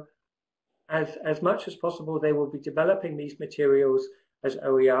 So as much as possible, they will be developing these materials as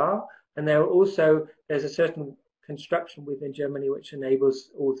OER, and there's a certain construction within Germany which enables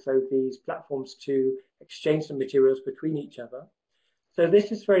also these platforms to exchange the materials between each other. So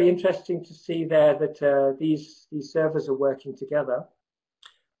this is very interesting to see there that these servers are working together.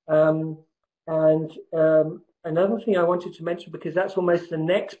 Another thing I wanted to mention, because that's almost the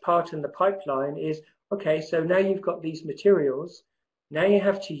next part in the pipeline, is, okay, so now you've got these materials. Now you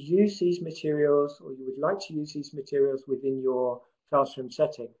have to use these materials, or you would like to use these materials within your classroom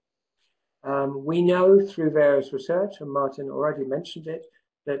setting. We know through various research, and Martin already mentioned it,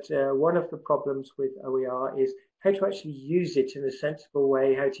 that one of the problems with OER is how to actually use it in a sensible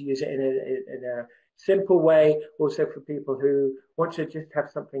way, how to use it in a simple way, also for people who want to just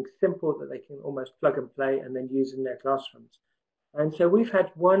have something simple that they can almost plug and play and then use in their classrooms. And so we've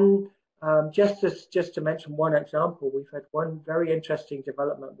had one, just to mention one example, we've had one very interesting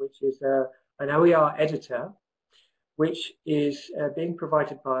development, which is an OER editor, which is being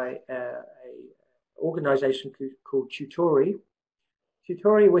provided by an organization called Tutori.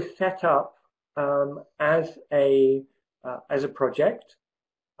 Tutori was set up as a project,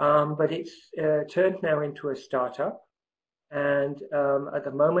 but it's turned now into a startup, and at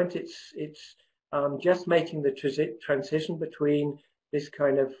the moment it's just making the transition between this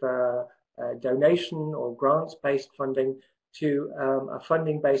kind of donation or grants-based funding to a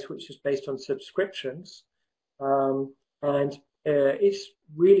funding base which is based on subscriptions. And it's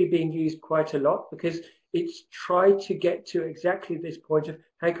really being used quite a lot because it's tried to get to exactly this point of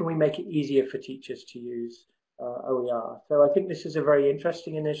how can we make it easier for teachers to use OER. So I think this is a very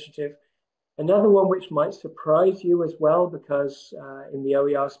interesting initiative. Another one which might surprise you as well, because in the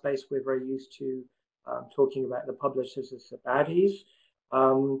OER space we're very used to talking about the publishers as the baddies,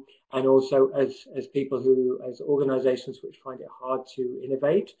 and also as people who, as organizations which find it hard to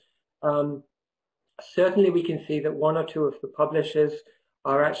innovate. Certainly we can see that one or two of the publishers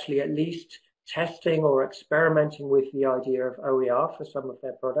are actually at least testing or experimenting with the idea of OER for some of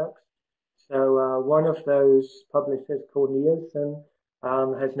their products. So one of those publishers, called Nielsen,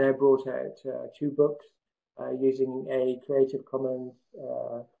 has now brought out 2 books using a Creative Commons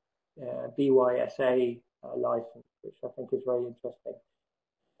BYSA license, which I think is very interesting.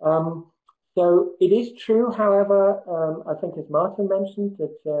 So it is true, however, I think as Martin mentioned,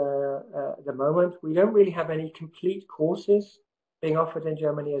 that at the moment we don't really have any complete courses being offered in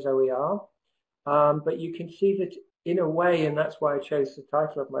Germany as OER, but you can see that in a way, and that's why I chose the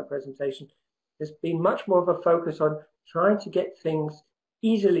title of my presentation, there's been much more of a focus on trying to get things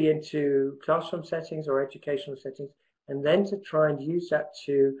easily into classroom settings or educational settings, and then to try and use that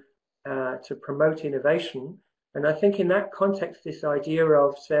to promote innovation. And I think in that context, this idea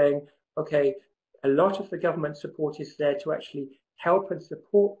of saying, okay, a lot of the government support is there to actually help and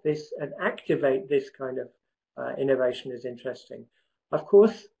support this and activate this kind of innovation is interesting. Of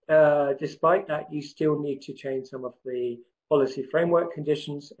course, despite that, you still need to change some of the policy framework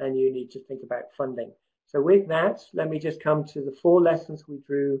conditions, and you need to think about funding. So with that, let me just come to the 4 lessons we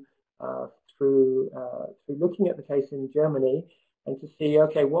drew through looking at the case in Germany, and to see,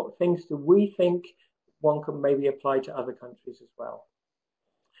 okay, what things do we think one could maybe apply to other countries as well.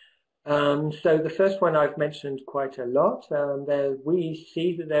 So the first one I've mentioned quite a lot. We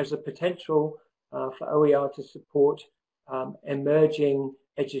see that there's a potential for OER to support emerging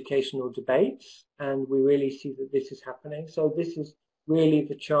educational debates, and we really see that this is happening. So this is really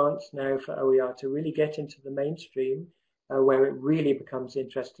the chance now for OER to really get into the mainstream, where it really becomes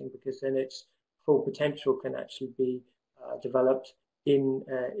interesting, because then its full potential can actually be developed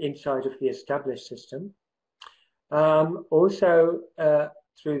inside of the established system. Also,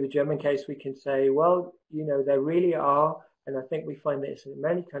 through the German case, we can say, well, you know, there really are, and I think we find this in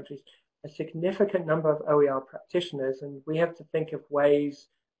many countries, a significant number of OER practitioners, and we have to think of ways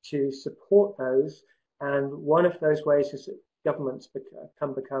to support those. And one of those ways is that governments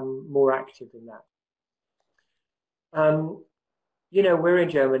can become more active in that. You know, we're in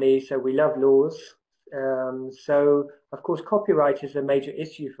Germany, so we love laws. So, of course, copyright is a major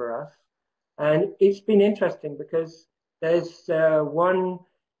issue for us. And it's been interesting because there's one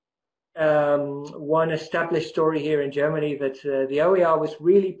established story here in Germany that the OER was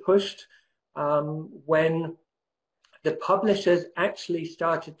really pushed when the publishers actually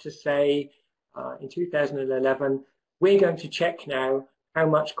started to say in 2011, we're going to check now how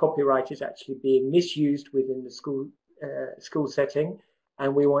much copyright is actually being misused within the school setting,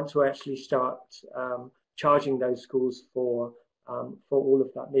 and we want to actually start charging those schools for all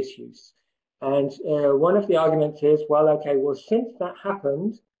of that misuse. And one of the arguments is, well, okay, well, since that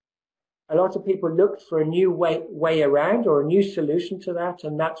happened, a lot of people looked for a new way around or a new solution to that,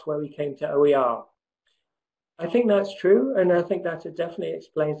 and that's where we came to OER. I think that's true, and I think that it definitely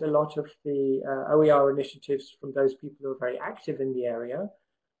explains a lot of the OER initiatives from those people who are very active in the area.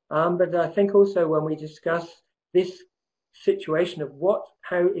 But I think also when we discuss this situation of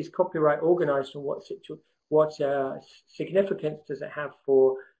how is copyright organized and what significance does it have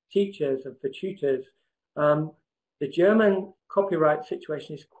for teachers and for tutors, the German copyright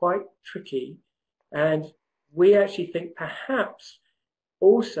situation is quite tricky, and we actually think perhaps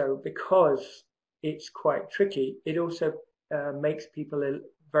also because it's quite tricky, it also makes people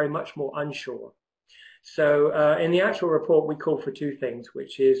very much more unsure. So in the actual report, we call for 2 things,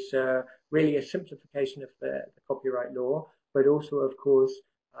 which is really a simplification of the copyright law, but also, of course,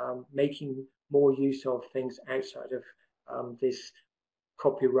 making more use of things outside of this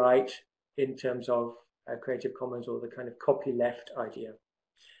copyright in terms of Creative Commons or the kind of copyleft idea.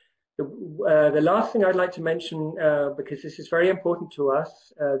 The last thing I'd like to mention, because this is very important to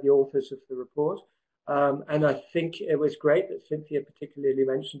us, the authors of the report, and I think it was great that Cynthia particularly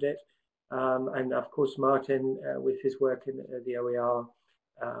mentioned it, and of course Martin with his work in the OER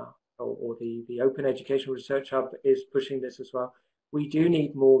or the Open Educational Research Hub is pushing this as well. We do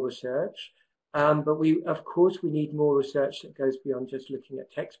need more research, but of course we need more research that goes beyond just looking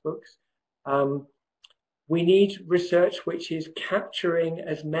at textbooks. We need research which is capturing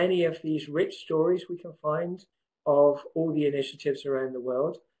as many of these rich stories we can find of all the initiatives around the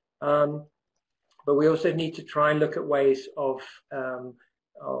world. But we also need to try and look at ways of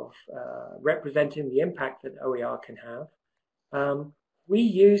representing the impact that OER can have. We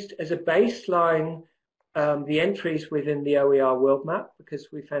used as a baseline the entries within the OER world map because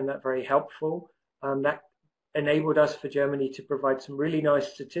we found that very helpful. That enabled us for Germany to provide some really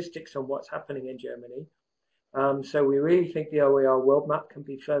nice statistics on what's happening in Germany. So we really think the OER world map can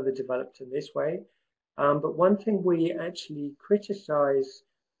be further developed in this way. But one thing we actually criticize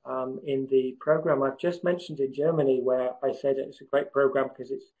in the program I've just mentioned in Germany, where I said it's a great program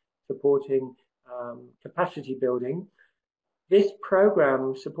because it's supporting capacity building. This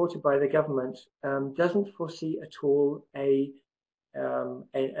program, supported by the government, doesn't foresee at all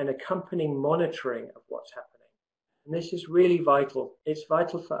an accompanying monitoring of what's happening. And this is really vital. It's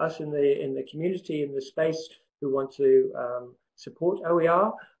vital for us in the community, in the space who want to support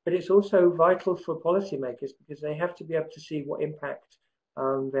OER, but it's also vital for policymakers because they have to be able to see what impact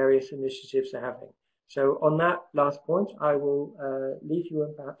various initiatives are having. So on that last point, I will leave you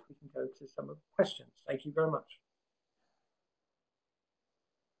and perhaps we can go to some of the questions. Thank you very much.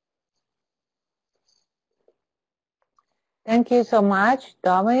 Thank you so much,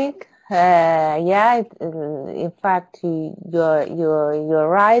 Dominic. Yeah, in fact, you're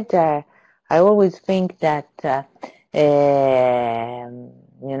right. I always think that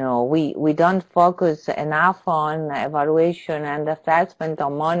you know, we don't focus enough on evaluation and assessment,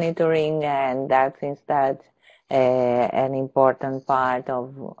 on monitoring, and that's instead an important part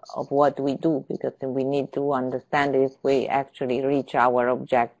of what we do, because we need to understand if we actually reach our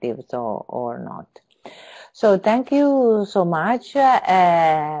objectives or not. So thank you so much.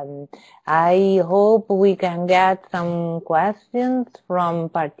 I hope we can get some questions from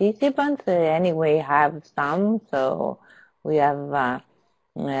participants. Anyway, have some, so we have a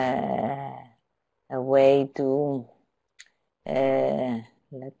way to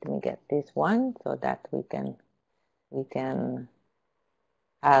let me get this one so that we can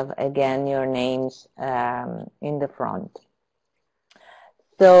have again your names in the front.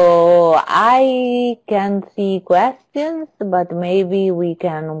 So I can see questions, but maybe we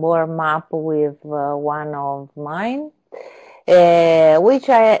can warm up with one of mine, which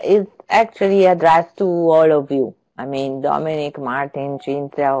is actually addressed to all of you. I mean, Dominic, Martin,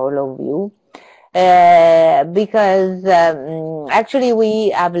 Cynthia, all of you. Because actually we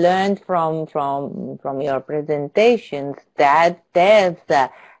have learned from your presentations that there's a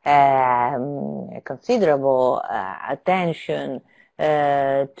considerable attention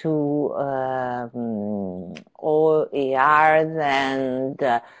to OERs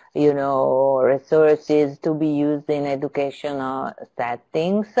and you know, resources to be used in educational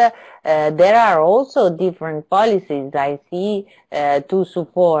settings. There are also different policies I see to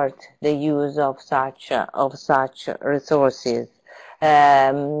support the use of such resources.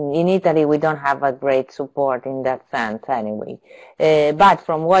 In Italy, we don't have a great support in that sense anyway. But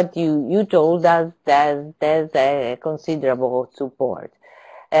from what you told us, there's a considerable support.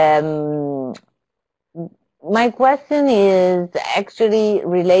 My question is actually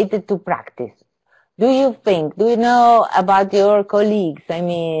related to practice. Do you know about your colleagues, I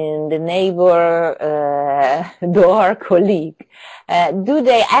mean the neighbor door colleague, do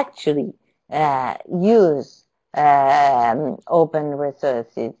they actually use open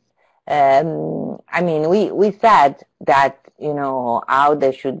resources? I mean, we said that, you know, how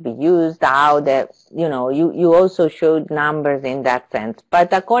they should be used, how they, you know, you also showed numbers in that sense.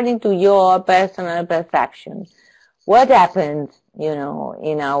 But according to your personal perception, what happens, you know,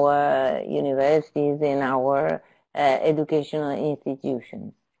 in our universities, in our educational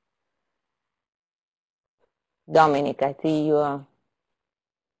institutions? Dominic, I see you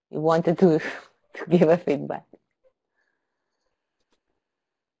wanted to give a feedback.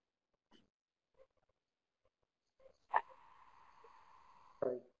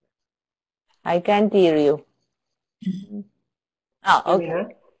 I can't hear you. Oh,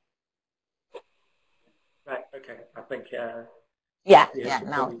 okay. Right, okay. I think yeah,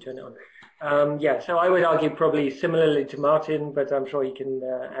 now turn it on. Yeah, so I would argue probably similarly to Martin, but I'm sure he can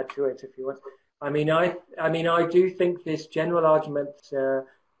add to it if you want. I mean, I do think this general argument,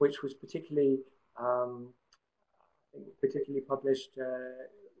 which was particularly published,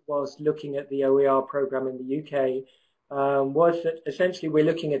 was looking at the OER program in the UK. Was that essentially we're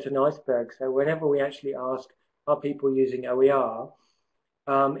looking at an iceberg. So whenever we actually ask, are people using OER?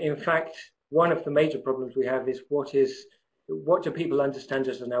 In fact, one of the major problems we have is what do people understand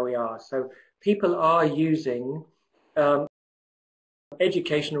as an OER? So people are using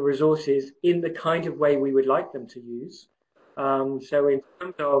educational resources in the kind of way we would like them to use. So in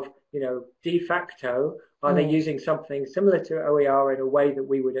terms of, you know, de facto, are they using something similar to OER in a way that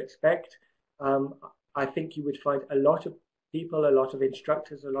we would expect? I think you would find a lot of people, a lot of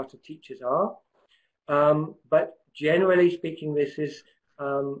instructors, a lot of teachers are. But generally speaking, this is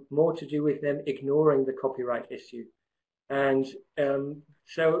more to do with them ignoring the copyright issue. And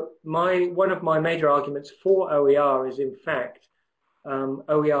so one of my major arguments for OER is, in fact,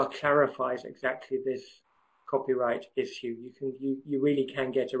 OER clarifies exactly this copyright issue. You really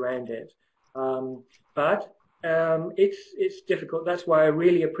can get around it. But it's difficult. That's why I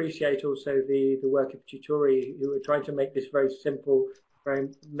really appreciate also the work of Tutori, who are trying to make this very simple,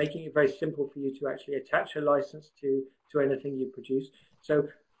 making it very simple for you to actually attach a license to anything you produce. So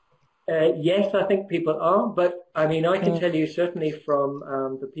yes, I think people are, but I mean, I can tell you certainly from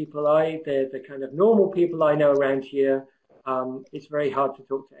the kind of normal people I know around here, it's very hard to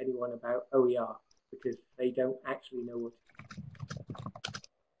talk to anyone about OER because they don't actually know what.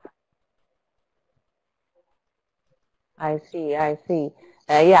 I see.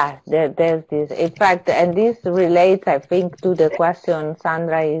 Yeah, there's this. In fact, and this relates, I think, to the question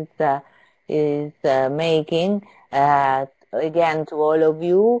Sandra is making. Again, to all of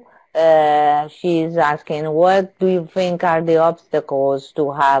you, she's asking, what do you think are the obstacles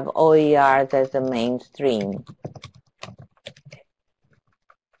to have OERs as a mainstream?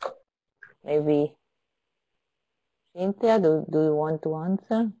 Maybe Cynthia, do you want to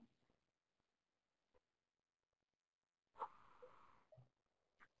answer?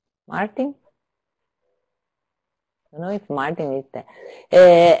 Martin? I don't know if Martin is there.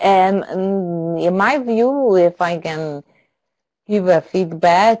 In my view, if I can give a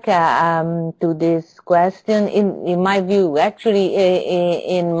feedback to this question, in my view, actually,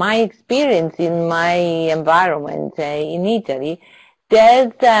 in my experience, in my environment in Italy,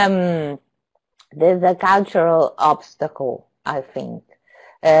 there's a cultural obstacle, I think.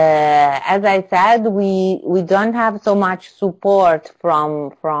 As I said, we don't have so much support from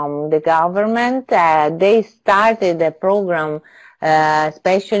the government. They started a program,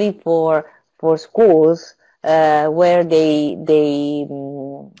 especially for schools, where they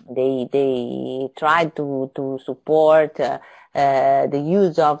tried to support the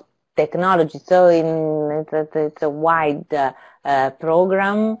use of technology. So it's a wide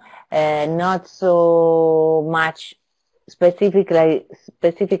program, not so much specifically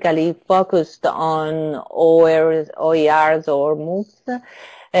focused on OERs or MOOCs.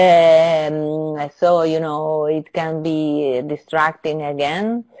 So, it can be distracting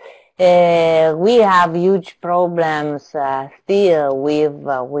again. We have huge problems still with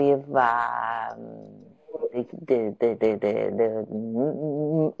the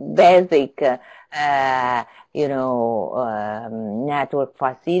basic network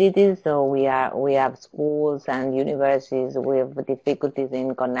facilities. So we have schools and universities with difficulties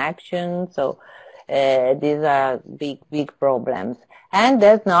in connection. So these are big problems, and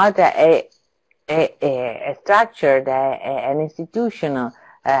there's not a structured an institutional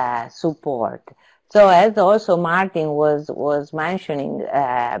support. So as also Martin was mentioning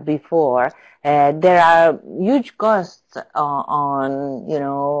before, there are huge costs on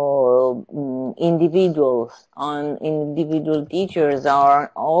individuals, on individual teachers,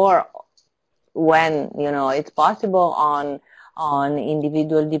 or when it's possible on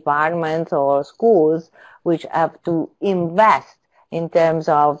individual departments or schools, which have to invest in terms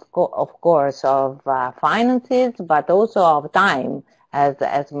of course of finances, but also of time,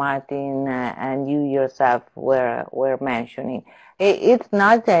 as Martin and you yourself were mentioning. It's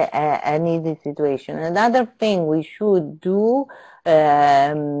not an easy situation. Another thing we should do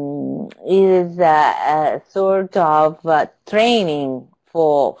is a sort of training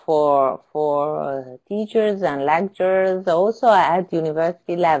for teachers and lecturers also at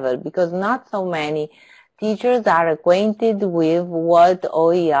university level, because not so many teachers are acquainted with what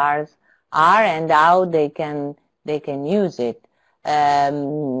OERs are and how they can use it.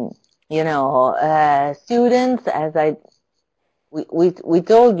 Students, as we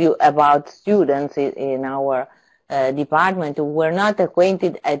told you about students in our department who were not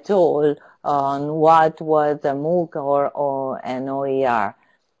acquainted at all on what was a MOOC or an OER.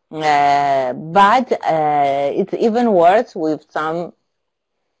 But it's even worse with some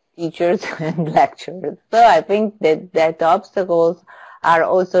teachers and lecturers. So I think that obstacles are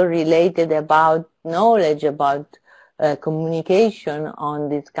also related about knowledge, about communication on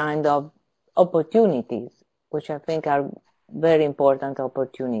this kind of opportunities, which I think are very important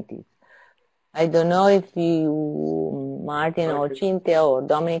opportunities. I don't know if you, Martin or Cynthia or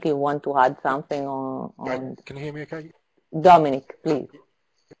Dominic, you want to add something on. Can you hear me okay? Dominic, please.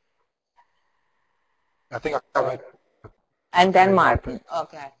 I think I covered. And then Martin,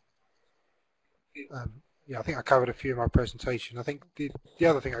 okay. Yeah, I think I covered a few in my presentation. I think the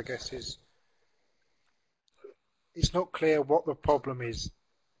other thing, I guess, is it's not clear what the problem is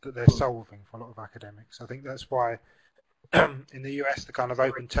that they're solving for a lot of academics. I think that's why in the US the kind of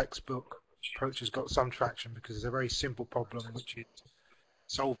open textbook approach has got some traction, because it's a very simple problem, which is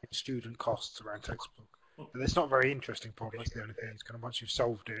solving student costs around textbook. But it's not a very interesting problem. That's the only thing. It's kind of once you've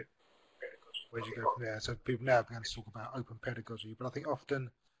solved it, where do you go from there? So people now begin to talk about open pedagogy, but I think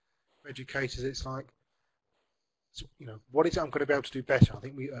often for educators it's like, what is it I'm going to be able to do better? I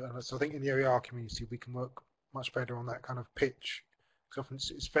think so I think in the OER community we can work much better on that kind of pitch, because often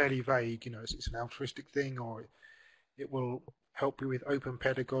it's fairly vague. It's an altruistic thing, or it will help you with open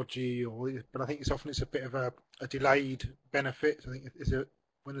pedagogy, but I think it's often a bit of a delayed benefit. So I think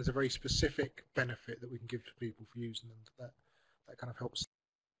when there's a very specific benefit that we can give to people for using them, that kind of helps.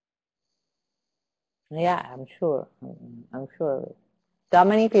 Yeah, I'm sure.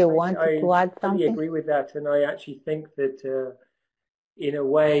 Dominic, you want to add something? I agree with that, and I actually think that in a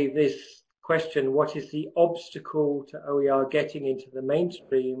way this question, what is the obstacle to OER getting into the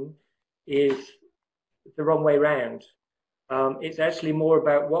mainstream, is the wrong way round. It's actually more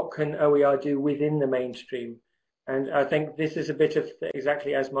about what can OER do within the mainstream. And I think this is a bit of,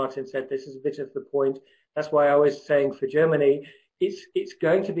 exactly as Martin said, this is a bit of the point. That's why I was saying for Germany, it's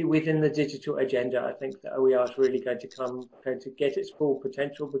going to be within the digital agenda. I think that OER is really going to get its full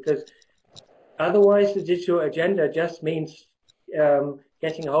potential, because otherwise the digital agenda just means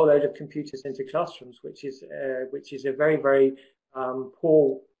getting a whole load of computers into classrooms, which is a very, very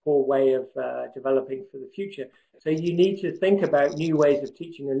poor way of developing for the future. So you need to think about new ways of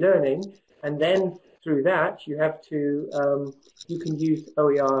teaching and learning, and then through that you have to you can use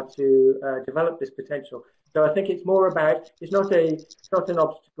OER to develop this potential. So I think it's more about, it's not an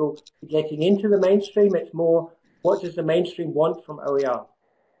obstacle to getting into the mainstream. It's more, what does the mainstream want from OER?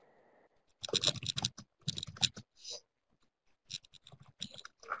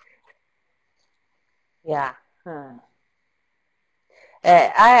 Yeah.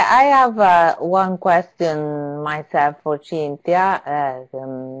 I have one question myself for Cynthia.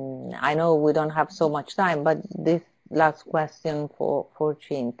 I know we don't have so much time, but this last question for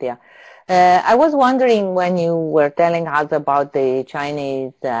Cynthia. I was wondering, when you were telling us about the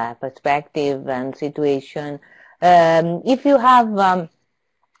Chinese perspective and situation, if you have a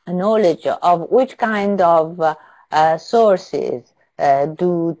knowledge of which kind of sources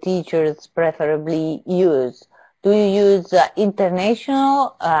do teachers preferably use. Do you use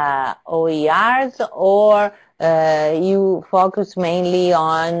international OERs, or you focus mainly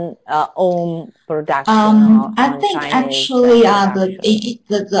on own production? I think actually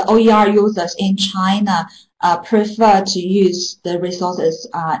the OER users in China prefer to use the resources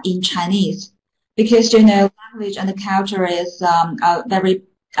in Chinese, because language and the culture is very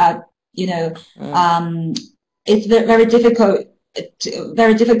it's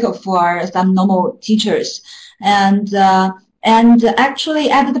very difficult for some normal teachers. And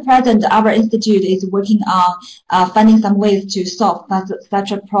actually, at the present, our institute is working on finding some ways to solve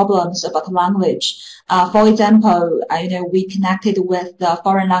such problems about language. For example, we connected with the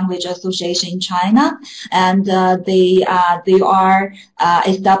Foreign Language Association in China, and they are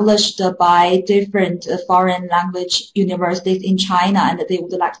established by different foreign language universities in China, and they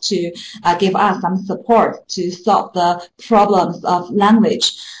would like to give us some support to solve the problems of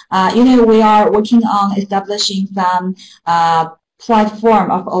language. We are working on establishing some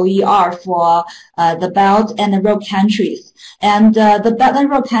platform of OER for the Belt and the Road countries. And the Belt and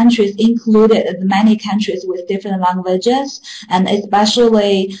Road countries included many countries with different languages, and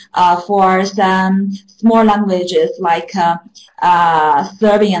especially for some small languages like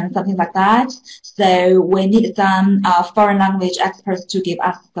Serbian, something like that. So we need some foreign language experts to give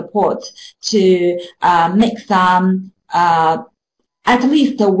us support to make some at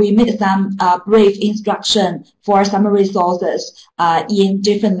least we made some brief instruction for some resources in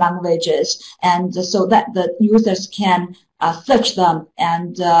different languages, and so that the users can search them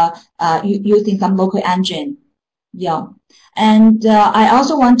and using some local engine. Yeah. And I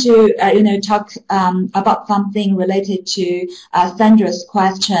also want to talk about something related to Sandra's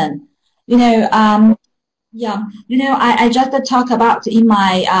question. I just talked about in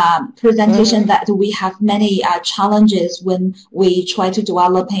my presentation that we have many challenges when we try to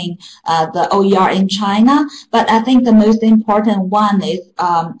developing the OER in China. But I think the most important one is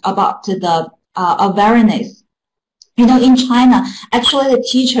about the awareness. In China, actually the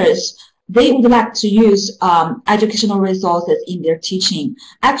teachers, they would like to use educational resources in their teaching.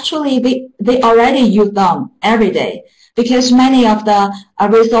 Actually, they already use them every day, because many of the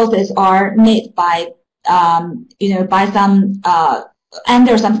resources are made by by some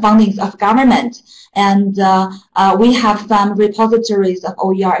under some fundings of government, and we have some repositories of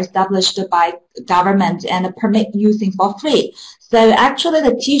OER established by government and permit using for free. So actually,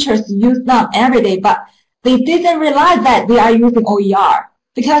 the teachers use them every day, but they didn't realize that they are using OER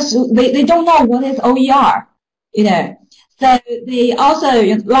because they don't know what is OER, So they also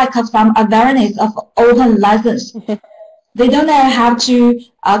lack of some awareness of open license. They don't know how to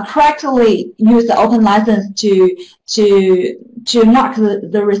correctly use the open license to mark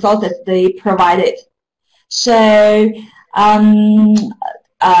the resources they provided. So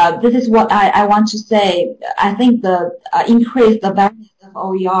this is what I want to say. I think the increased awareness of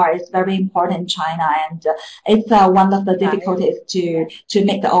OER is very important in China, and it's one of the difficulties to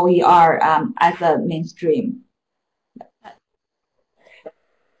make the OER as a mainstream.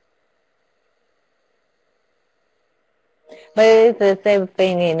 But it's the same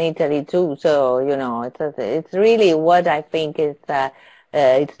thing in Italy too. So it's really what I think is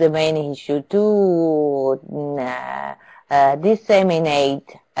it's the main issue to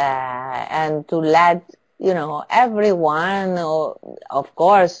disseminate and to let everyone, of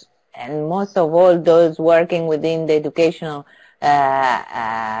course, and most of all those working within the educational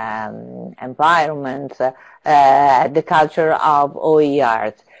environments, the culture of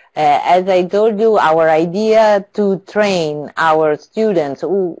OERs. As I told you, our idea to train our students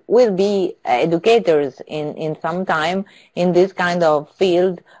who will be educators in some time in this kind of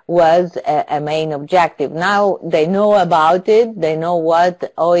field was a main objective. Now they know about it, they know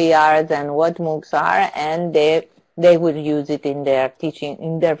what OERs and what MOOCs are, and they will use it in their teaching,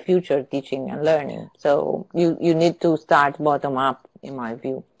 in their future teaching and learning. So you need to start bottom up, in my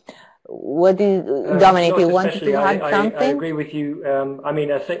view. What is, Dominic, you wanted to add something? I agree with you. I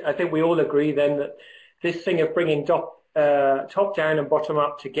mean, I think we all agree then that this thing of bringing top down and bottom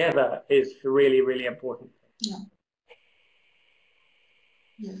up together is really, really important. Yeah.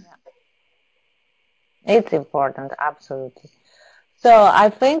 Yeah. It's important, absolutely. So I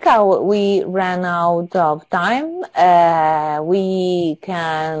think we ran out of time. We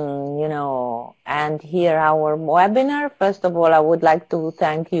can, end here our webinar. First of all, I would like to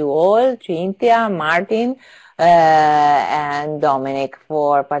thank you all, Cynthia, Martin, and Dominic,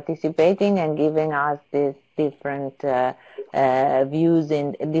 for participating and giving us these different views,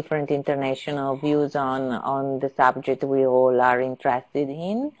 in different international views on the subject we all are interested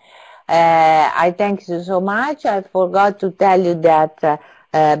in. I thank you so much. I forgot to tell you that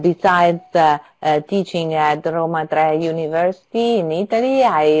besides teaching at Roma Tre University in Italy,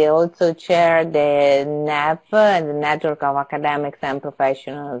 I also chair the NEP, the Network of Academics and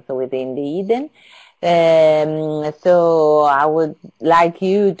Professionals within the Eden. So I would like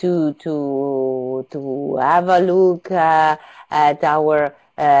you to have a look at our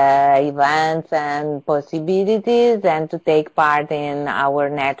events and possibilities, and to take part in our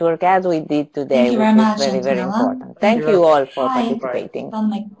network as we did today, Thank you very much, is very, very Antonella. important. Thank you all for Bye. participating.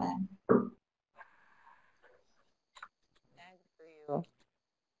 Thank you.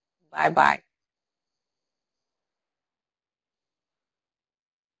 Bye-bye.